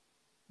 Nasira,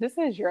 this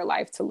is your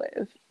life to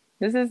live.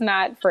 This is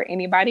not for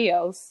anybody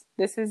else.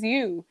 This is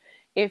you.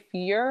 If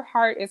your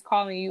heart is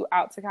calling you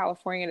out to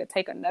California to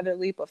take another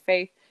leap of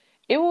faith,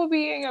 it will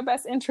be in your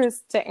best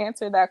interest to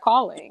answer that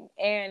calling.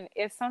 And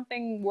if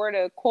something were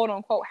to quote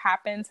unquote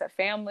happen to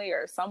family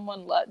or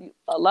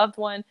a loved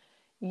one,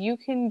 you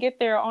can get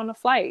there on a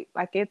flight.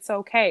 Like it's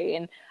okay.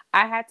 And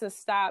I had to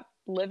stop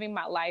living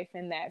my life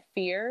in that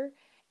fear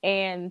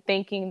and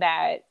thinking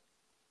that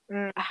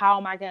how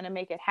am I going to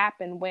make it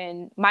happen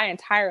when my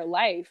entire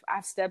life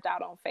I've stepped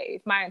out on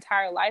faith. My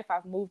entire life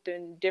I've moved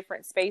in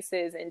different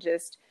spaces and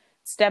just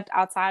stepped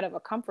outside of a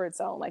comfort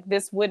zone. Like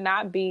this would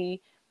not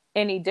be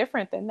any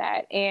different than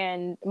that.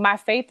 And my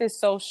faith is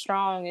so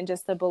strong in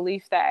just the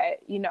belief that,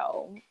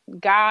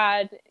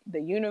 God, the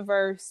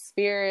universe,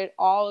 spirit,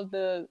 all of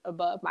the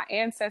above, my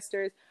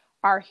ancestors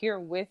are here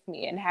with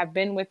me and have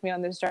been with me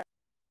on this journey.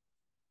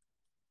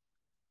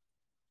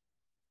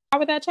 How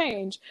would that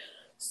change?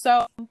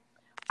 So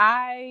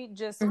I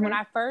just, when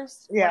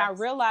I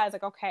realized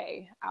like,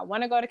 okay, I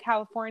want to go to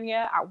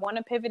California, I want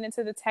to pivot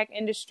into the tech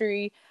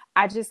industry,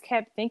 I just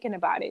kept thinking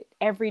about it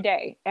every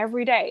day.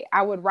 Every day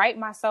I would write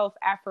myself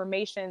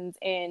affirmations,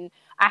 and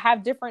I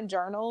have different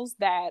journals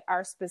that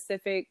are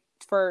specific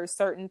for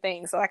certain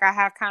things. So like I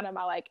have kind of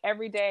my like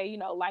everyday,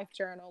 life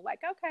journal, like,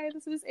 okay,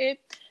 this is it.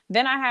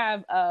 Then I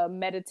have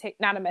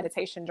not a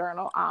meditation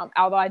journal.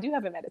 Although I do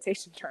have a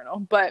meditation journal,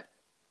 but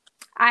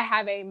I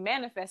have a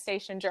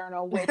manifestation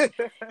journal, which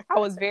I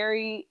was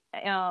very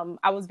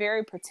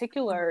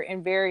particular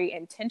and very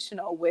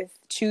intentional with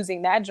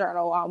choosing that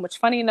journal. Which,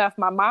 funny enough,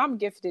 my mom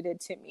gifted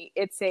it to me.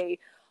 It's a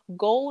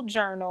gold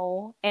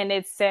journal, and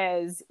it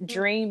says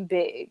dream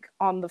big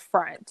on the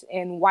front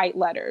in white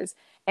letters.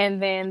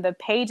 And then the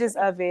pages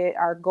of it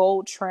are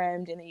gold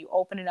trimmed, and then you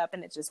open it up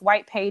and it's just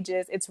white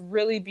pages. It's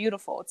really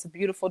beautiful. It's a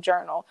beautiful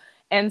journal.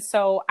 And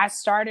so I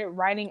started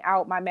writing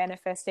out my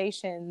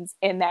manifestations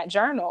in that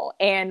journal.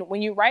 And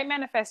when you write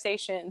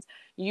manifestations,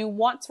 you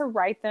want to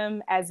write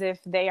them as if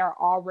they are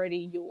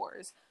already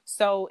yours.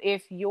 So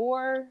if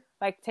you're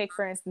like, take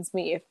for instance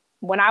me, if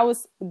when I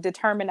was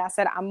determined, I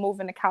said, I'm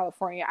moving to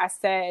California.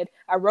 I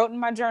wrote in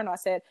my journal, I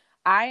said,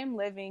 I am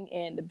living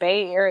in the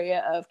Bay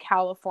Area of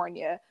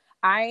California.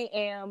 I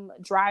am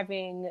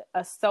driving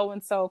a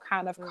so-and-so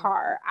kind of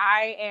car.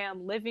 I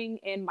am living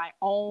in my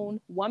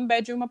own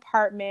 1-bedroom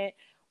apartment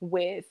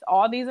with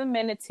all these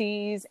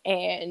amenities,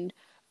 and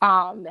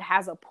it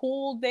has a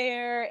pool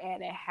there,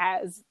 and it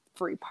has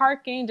free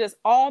parking, just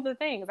all the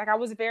things. Like, I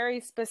was very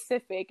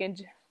specific.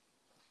 And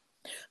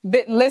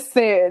but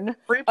listen,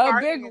 a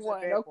big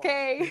one,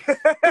 okay?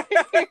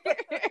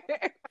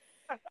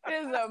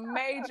 Is a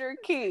major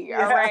key.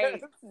 Yes. All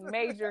right.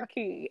 Major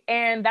key.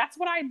 And that's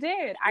what I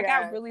did. I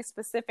got really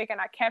specific,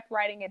 and I kept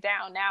writing it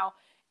down. Now,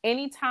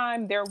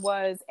 anytime there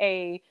was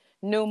a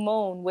new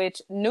moon, which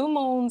new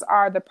moons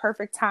are the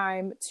perfect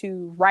time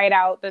to write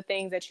out the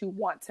things that you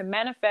want to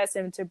manifest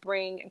and to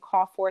bring and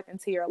call forth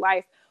into your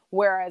life.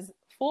 Whereas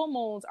full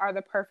moons are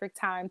the perfect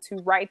time to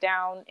write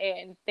down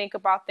and think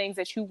about things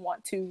that you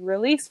want to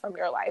release from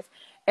your life.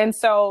 And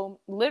so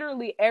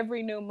literally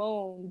every new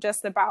moon,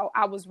 just about,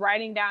 I was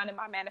writing down in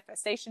my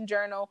manifestation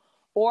journal,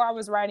 or I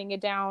was writing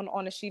it down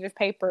on a sheet of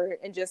paper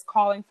and just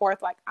calling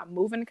forth, like, I'm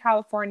moving to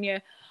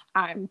California.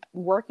 I'm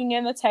working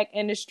in the tech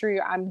industry.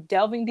 I'm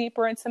delving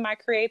deeper into my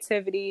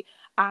creativity.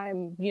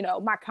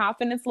 My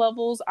confidence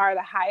levels are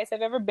the highest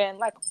I've ever been.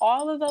 Like,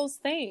 all of those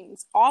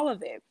things, all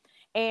of it.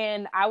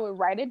 And I would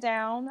write it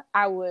down.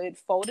 I would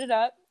fold it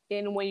up.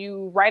 And when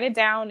you write it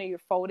down and you're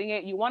folding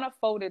it, you want to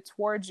fold it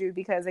towards you,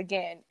 because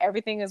again,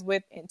 everything is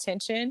with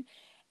intention,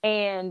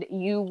 and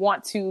you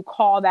want to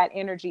call that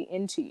energy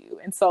into you.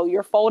 And so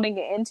you're folding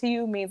it into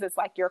you means it's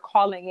like you're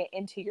calling it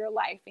into your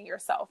life and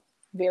yourself.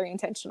 Very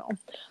intentional.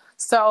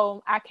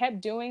 So I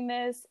kept doing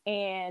this,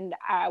 and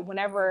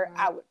whenever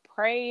I would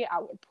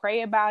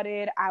pray about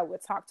it. I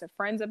would talk to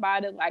friends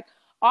about it. Like,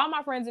 all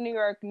my friends in New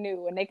York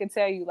knew, and they could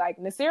tell you, like,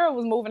 Nasira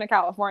was moving to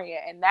California,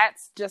 and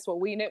that's just what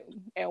we knew.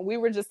 And we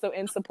were just so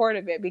in support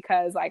of it,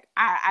 because like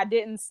I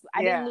didn't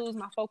lose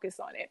my focus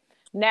on it.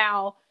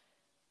 Now,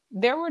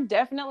 there were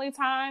definitely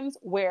times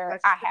where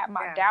I had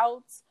my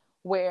doubts,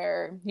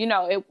 where,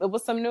 it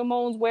was some new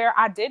moons where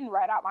I didn't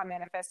write out my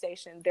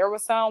manifestation. There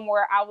was some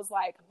where I was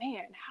like,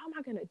 man, how am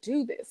I going to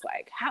do this?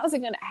 Like, how is it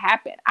going to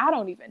happen? I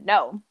don't even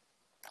know.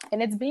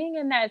 And it's being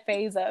in that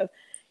phase of,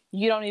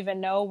 you don't even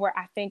know, where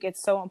I think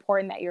it's so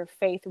important that your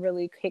faith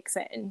really kicks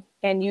in,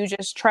 and you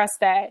just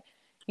trust that,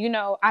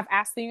 I've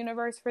asked the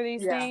universe for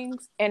these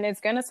things, and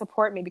it's going to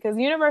support me, because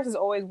the universe is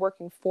always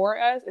working for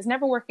us. It's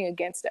never working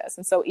against us.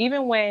 And so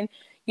even when,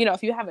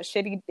 if you have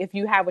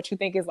what you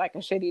think is like a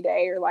shitty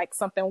day, or like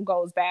something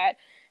goes bad,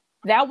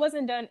 that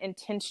wasn't done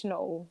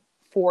intentional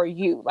for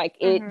you. Like,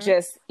 it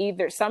just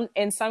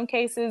in some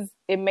cases,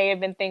 it may have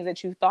been things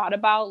that you thought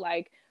about.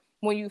 Like,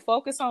 when you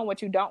focus on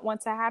what you don't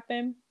want to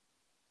happen,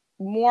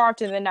 more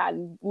often than not,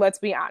 let's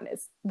be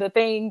honest, the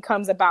thing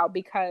comes about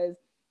because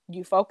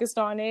you focused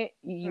on it,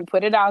 you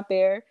put it out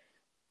there,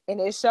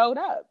 and it showed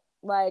up.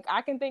 Like,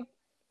 I can think.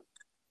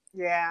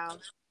 Yeah.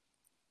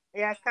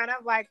 Yeah. It's kind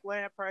of like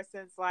when a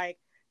person's like,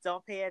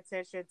 don't pay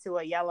attention to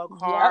a yellow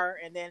car.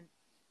 And then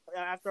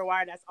after a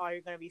while, that's all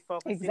you're going to be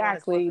focusing on.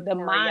 Exactly. The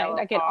mind,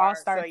 like, it all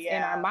starts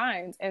in our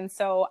minds. And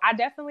so I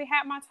definitely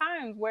had my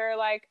times where,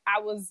 like,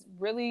 I was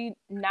really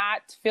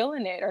not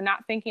feeling it, or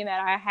not thinking that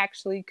I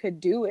actually could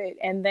do it.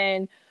 And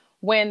then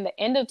when the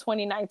end of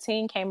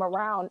 2019 came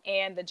around,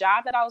 and the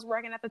job that I was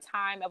working at the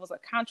time, it was a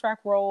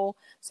contract role.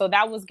 So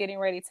that was getting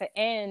ready to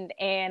end.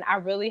 And I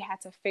really had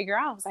to figure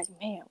out, I was like,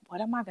 man,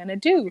 what am I going to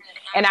do?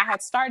 And I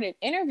had started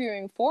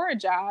interviewing for a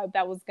job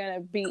that was going to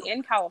be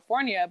in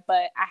California,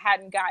 but I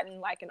hadn't gotten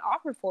like an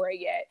offer for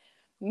it yet.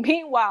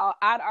 Meanwhile,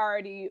 I'd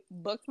already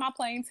booked my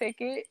plane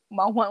ticket,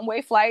 my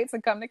one-way flight to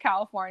come to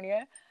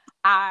California.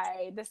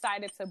 I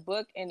decided to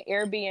book an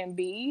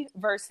Airbnb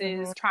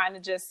versus trying to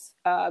just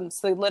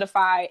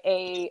solidify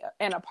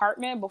an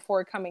apartment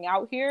before coming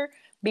out here,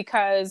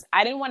 because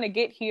I didn't want to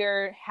get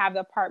here, have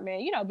the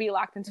apartment, be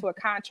locked into a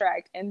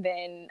contract, and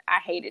then I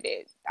hated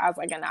it. I was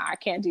like, nah, I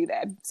can't do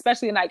that.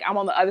 Especially like I'm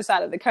on the other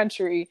side of the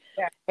country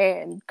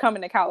and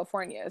coming to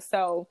California.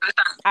 So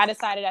I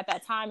decided at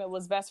that time it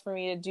was best for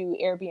me to do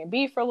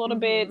Airbnb for a little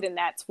bit. Then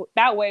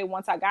that way,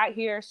 once I got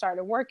here,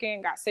 started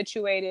working, got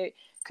situated,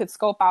 could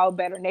scope out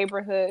better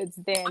neighborhoods,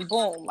 then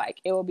boom,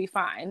 like, it will be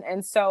fine.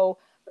 And so,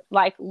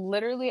 like,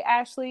 literally,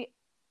 Ashley,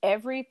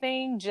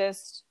 everything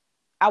just,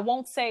 I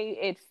won't say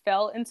it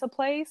fell into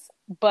place,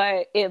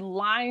 but it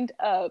lined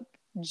up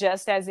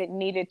just as it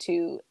needed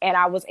to. And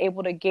I was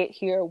able to get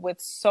here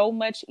with so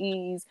much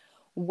ease,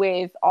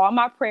 with all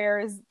my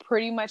prayers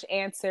pretty much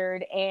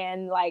answered.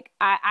 And like,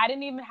 I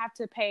didn't even have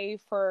to pay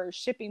for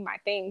shipping my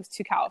things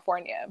to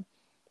California.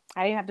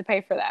 I didn't have to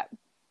pay for that.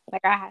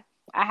 Like I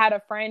had a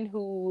friend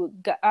who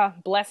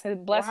got, bless his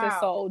Wow.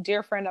 soul,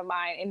 dear friend of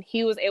mine, and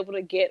he was able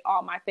to get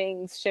all my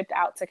things shipped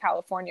out to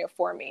California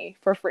for me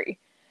for free.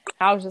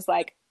 I was just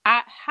like,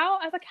 I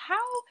was like, how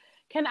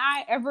can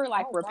I ever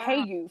like Oh, repay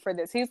wow. you for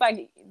this? He's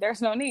like,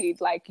 there's no need.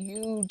 Like,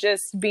 you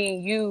just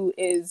being you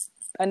is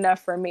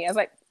enough for me. I was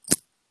like,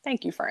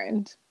 thank you,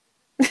 friend.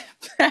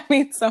 That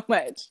means so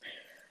much.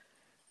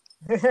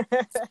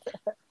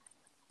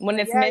 When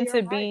But it's yeah, meant you're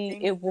to right. be,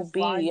 Things it will just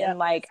lined be. And up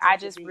when like, it's I meant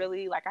to just be.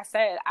 really, like I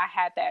said, I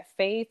had that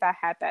faith, I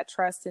had that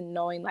trust in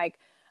knowing like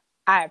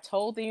I have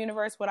told the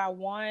universe what I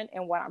want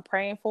and what I'm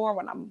praying for,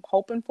 what I'm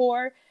hoping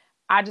for.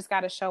 I just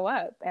got to show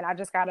up and I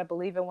just got to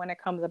believe it when it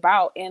comes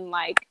about. And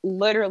like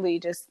literally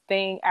just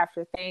thing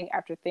after thing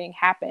after thing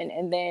happened.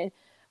 And then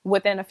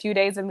within a few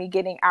days of me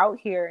getting out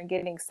here and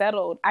getting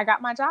settled, I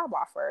got my job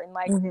offer. And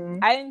like, Mm-hmm.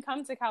 I didn't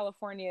come to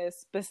California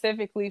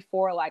specifically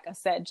for like a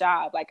set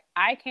job. Like,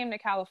 I came to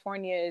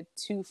California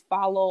to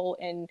follow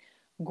and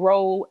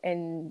grow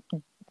and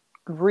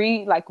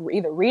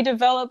either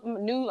redevelop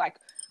new, like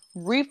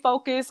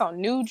refocus on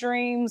new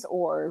dreams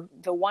or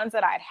the ones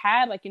that I'd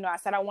had. Like, I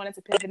said I wanted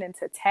to pivot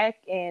into tech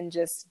and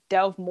just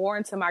delve more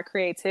into my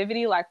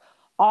creativity. Like,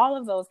 all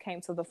of those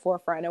came to the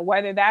forefront. And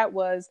whether that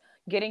was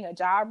getting a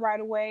job right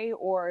away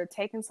or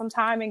taking some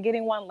time and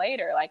getting one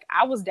later, like,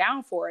 I was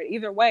down for it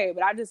either way.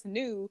 But I just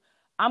knew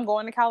I'm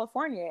going to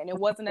California, and it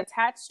wasn't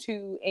attached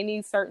to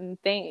any certain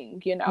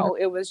thing.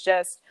 It was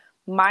just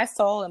my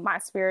soul and my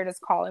spirit is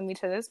calling me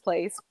to this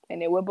place,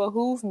 and it would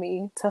behoove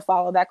me to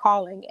follow that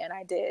calling. And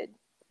I did.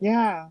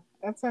 Yeah,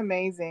 that's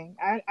amazing.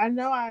 I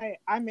know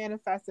I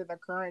manifested the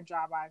current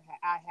job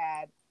I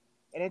had,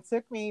 and it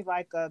took me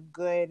like a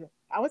good,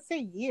 I would say,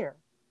 year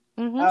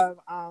Mm-hmm. of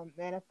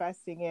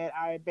manifesting it.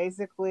 I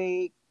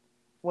basically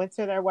went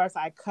to their website,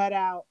 I cut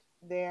out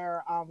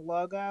their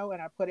logo,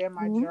 and I put it in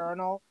my Mm-hmm.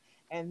 journal.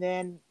 And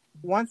then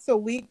once a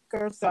week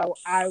or so,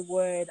 I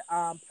would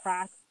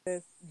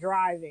practice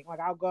driving. Like,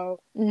 I'll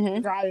go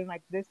Mm-hmm. driving.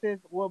 Like,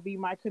 will be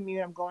my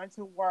commute. I'm going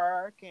to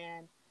work,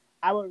 and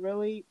I would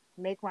really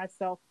make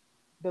myself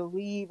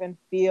believe and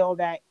feel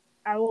that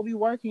I will be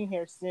working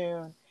here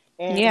soon.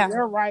 And Yeah.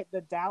 you're right,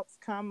 the doubts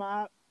come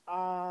up,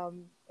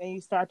 and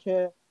you start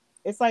to.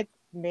 It's like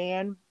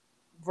man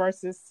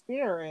versus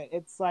spirit.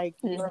 It's like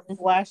your Mm-hmm.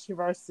 flesh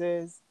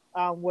versus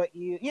what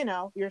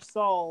your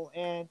soul,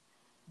 and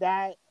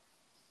that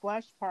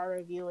flesh part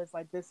of you is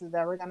like, this is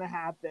never gonna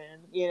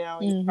happen. You start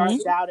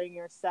Mm-hmm. doubting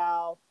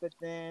yourself, but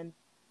then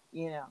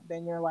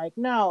then you're like,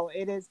 no,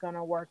 it is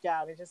gonna work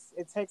out.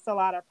 It takes a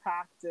lot of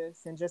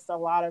practice and just a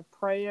lot of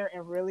prayer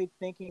and really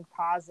thinking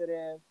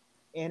positive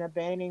and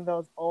abandoning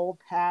those old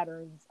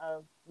patterns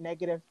of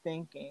negative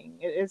thinking.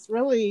 It's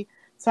really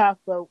tough,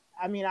 but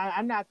I mean,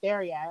 I'm not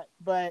there yet,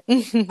 but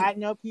I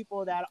know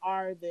people that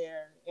are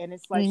there, and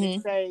it's like they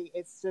Mm-hmm. say,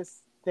 it's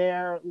just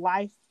their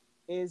life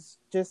is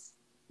just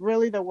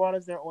really, the world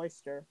is their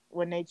oyster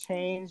when they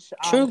change.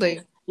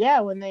 Truly. Yeah,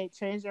 when they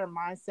change their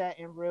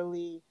mindset and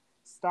really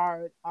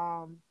start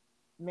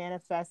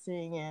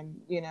manifesting and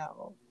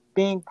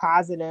being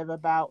positive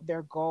about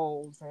their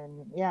goals.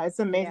 And yeah, it's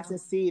amazing Yeah. to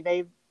see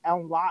they've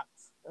unlocked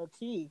a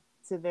key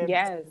to their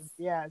Yes. dreams.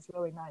 Yeah, it's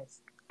really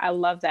nice. I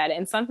love that.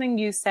 And something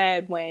you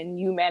said when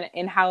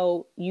and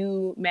how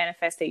you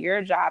manifested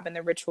your job and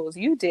the rituals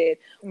you did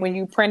when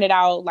you Mm-hmm. printed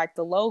out like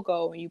the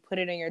logo and you put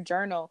it in your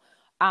journal,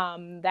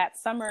 that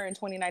summer in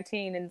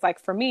 2019. And like,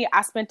 for me,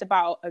 I spent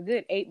about a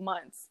good 8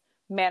 months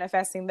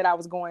manifesting that I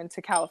was going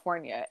to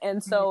California.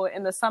 And so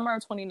in the summer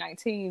of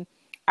 2019,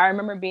 I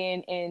remember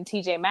being in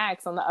TJ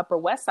Maxx on the Upper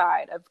West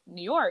Side of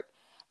New York.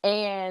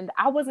 And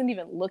I wasn't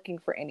even looking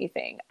for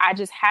anything. I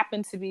just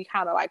happened to be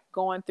kind of like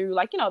going through,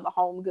 like, the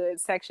home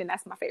goods section.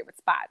 That's my favorite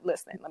spot.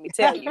 Listen, let me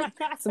tell you,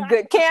 some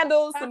good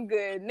candles, some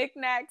good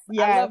knickknacks. I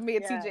Yes, love me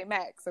a yes. TJ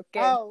Maxx. Okay.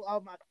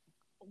 Oh my,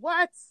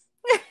 what?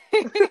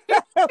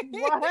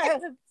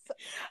 What?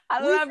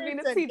 I We love me been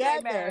a TJ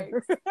together.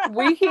 Maxx.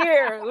 We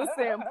here.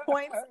 Listen,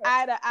 points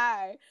eye to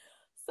eye.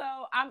 So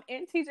I'm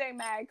in TJ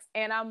Maxx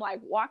and I'm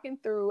like walking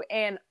through,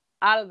 and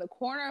out of the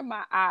corner of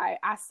my eye,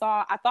 I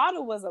thought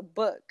it was a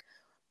book,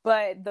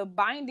 but the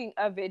binding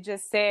of it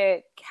just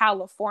said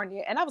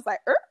California. And I was like,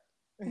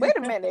 wait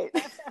a minute.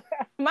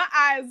 My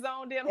eyes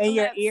zoned in And on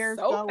your that ears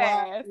so go up.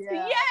 fast.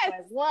 Yeah. Yes.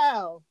 Like,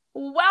 wow.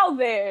 Well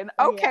then,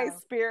 okay, Yeah.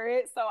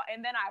 spirit. So,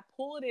 and then I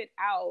pulled it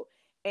out,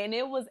 and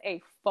it was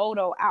a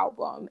photo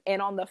album.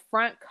 And on the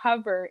front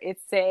cover, it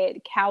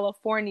said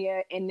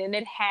California. And then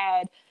it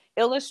had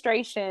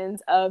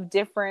illustrations of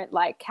different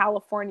like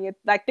California,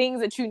 like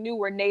things that you knew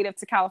were native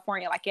to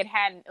California. Like, it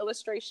had an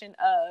illustration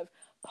of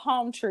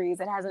palm trees.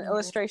 It has an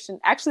illustration.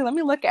 Actually, let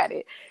me look at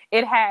it.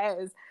 It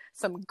has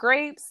some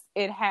grapes.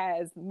 It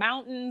has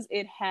mountains.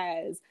 It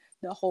has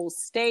the whole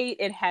state.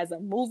 It has a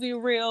movie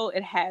reel.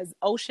 It has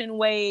ocean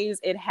waves.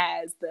 It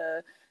has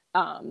the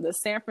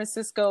San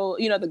Francisco,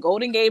 the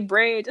Golden Gate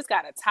Bridge. It's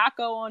got a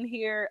taco on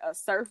here, a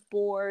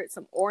surfboard,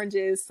 some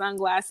oranges,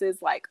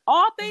 sunglasses, like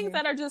all things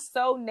that are just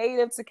so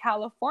native to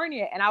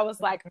California. And I was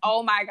like,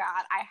 oh my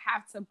God, I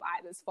have to buy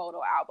this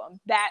photo album.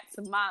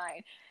 That's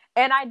mine.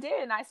 And I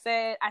did. And I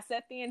set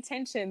the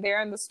intention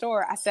there in the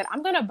store. I said,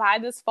 I'm going to buy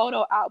this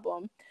photo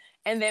album.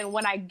 And then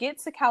when I get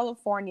to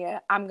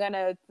California, I'm going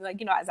to, like,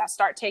 you know, as I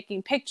start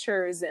taking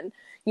pictures and,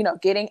 you know,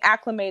 getting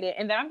acclimated,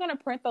 and then I'm going to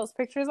print those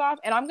pictures off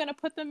and I'm going to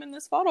put them in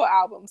this photo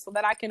album so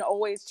that I can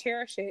always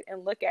cherish it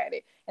and look at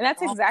it. And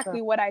that's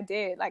exactly what I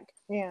did. Like,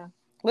 yeah,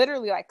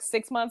 literally like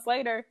 6 months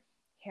later,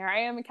 here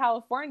I am in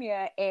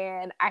California,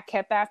 and I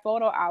kept that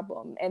photo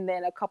album. And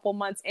then a couple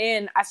months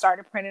in, I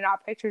started printing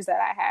out pictures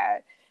that I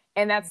had.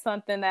 And that's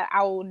something that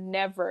I will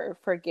never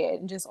forget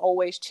and just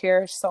always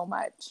cherish so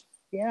much.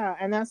 Yeah,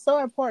 and that's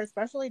so important,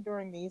 especially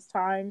during these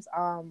times,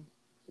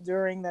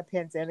 during the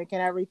pandemic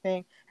and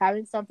everything,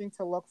 having something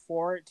to look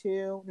forward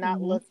to,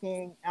 not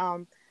looking,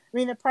 I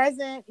mean, the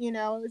present, you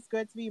know, it's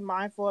good to be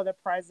mindful of the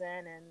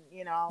present and,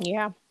 you know,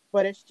 Yeah.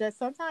 but it's just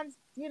sometimes,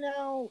 you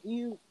know,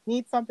 you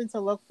need something to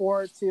look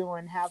forward to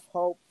and have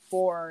hope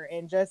for,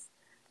 and just,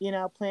 you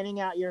know, planning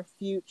out your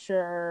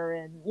future,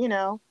 and, you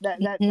know,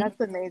 that's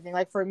amazing.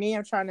 Like for me,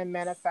 I'm trying to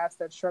manifest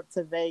a trip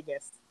to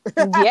Vegas.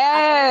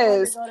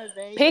 Yes. Go to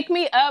Vegas. Pick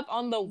me up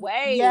on the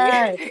way.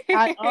 Yes.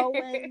 I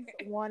always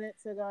wanted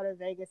to go to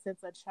Vegas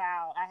since a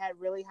child. I had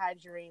really high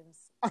dreams.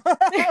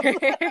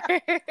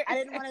 I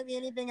didn't want to be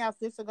anything else,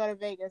 just to go to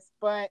Vegas.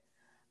 But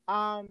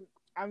I'm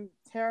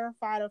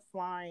terrified of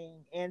flying.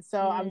 And so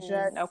I'm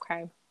just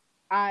okay.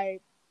 I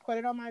put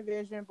it on my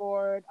vision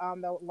board,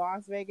 the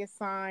Las Vegas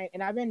sign,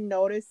 and I've been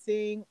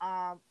noticing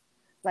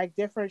like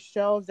different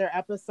shows, their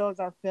episodes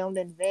are filmed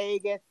in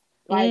Vegas.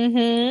 Like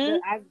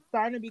I'm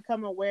starting to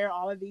become aware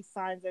all of these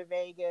signs are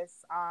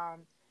Vegas.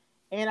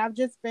 And I've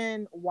just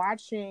been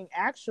watching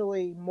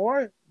actually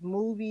more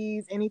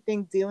movies,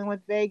 anything dealing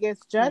with Vegas,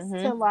 just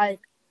to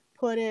like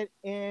put it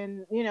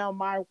in, you know,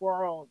 my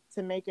world,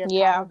 to make it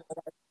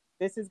probable.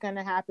 This is going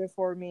to happen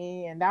for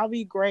me, and that'll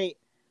be great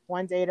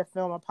one day to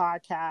film a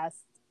podcast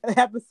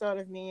episode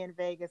of me in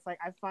Vegas. Like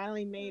I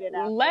finally made it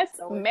out. Let's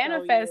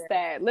manifest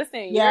that.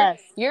 Listen,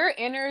 yes. your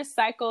inner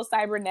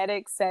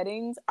cybernetic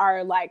settings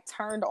are like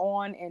turned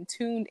on and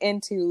tuned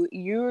into.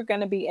 You're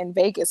gonna be in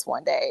Vegas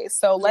one day,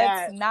 so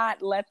let's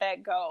not let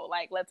that go.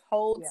 Like let's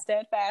hold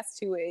steadfast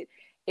to it.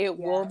 It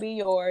will be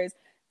yours.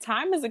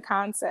 Time is a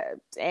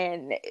concept,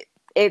 and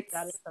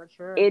that is so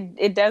true.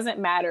 It doesn't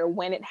matter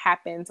when it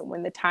happens,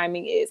 when the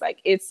timing is. Like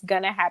it's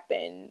gonna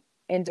happen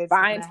in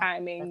divine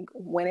timing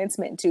when it's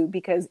meant to,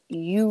 because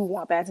you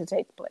want that to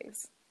take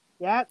place.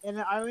 Yep. And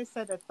I always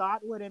said the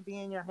thought wouldn't be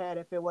in your head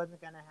if it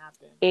wasn't going to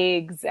happen.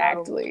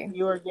 Exactly. So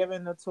you were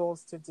given the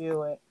tools to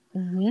do it.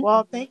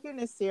 Well, thank you,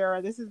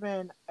 Nasira. This has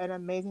been an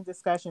amazing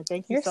discussion.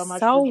 Thank you so much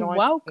for joining me. You're so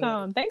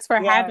welcome. Thanks for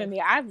having me.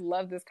 I've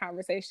loved this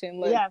conversation.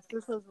 Look, yes,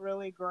 this was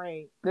really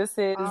great. This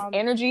is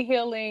energy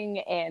healing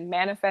and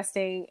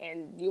manifesting,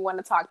 and you want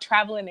to talk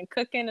traveling and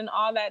cooking and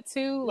all that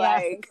too.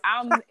 Yes. Like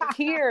I'm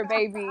here,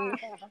 baby.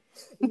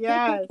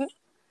 Yes.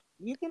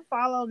 You can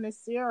follow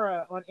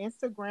Nasira on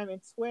Instagram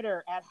and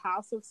Twitter at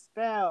House of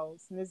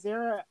Spells.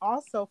 Nasira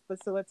also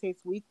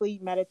facilitates weekly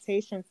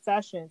meditation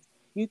sessions.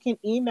 You can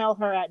email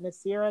her at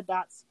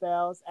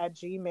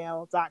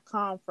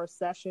nasira.spells@gmail.com for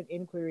session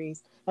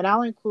inquiries. And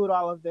I'll include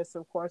all of this,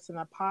 of course, in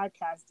the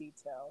podcast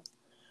details.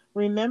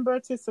 Remember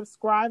to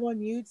subscribe on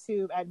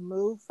YouTube at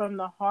Move From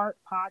The Heart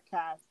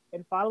Podcast,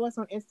 and follow us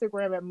on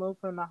Instagram at Move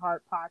From The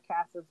Heart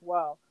Podcast as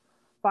well.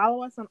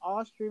 Follow us on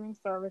all streaming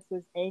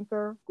services: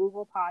 Anchor,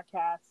 Google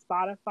Podcasts,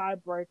 Spotify,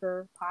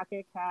 Breaker,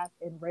 Pocket Cast,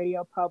 and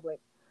Radio Public.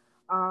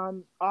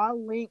 All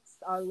links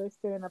are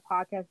listed in the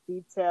podcast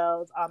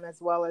details,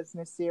 as well as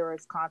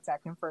Nasira's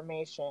contact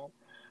information.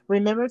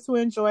 Remember to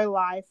enjoy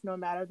life no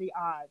matter the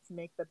odds.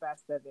 Make the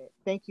best of it.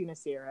 Thank you,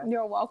 Nasira.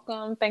 You're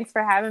welcome. Thanks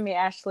for having me,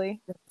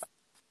 Ashley.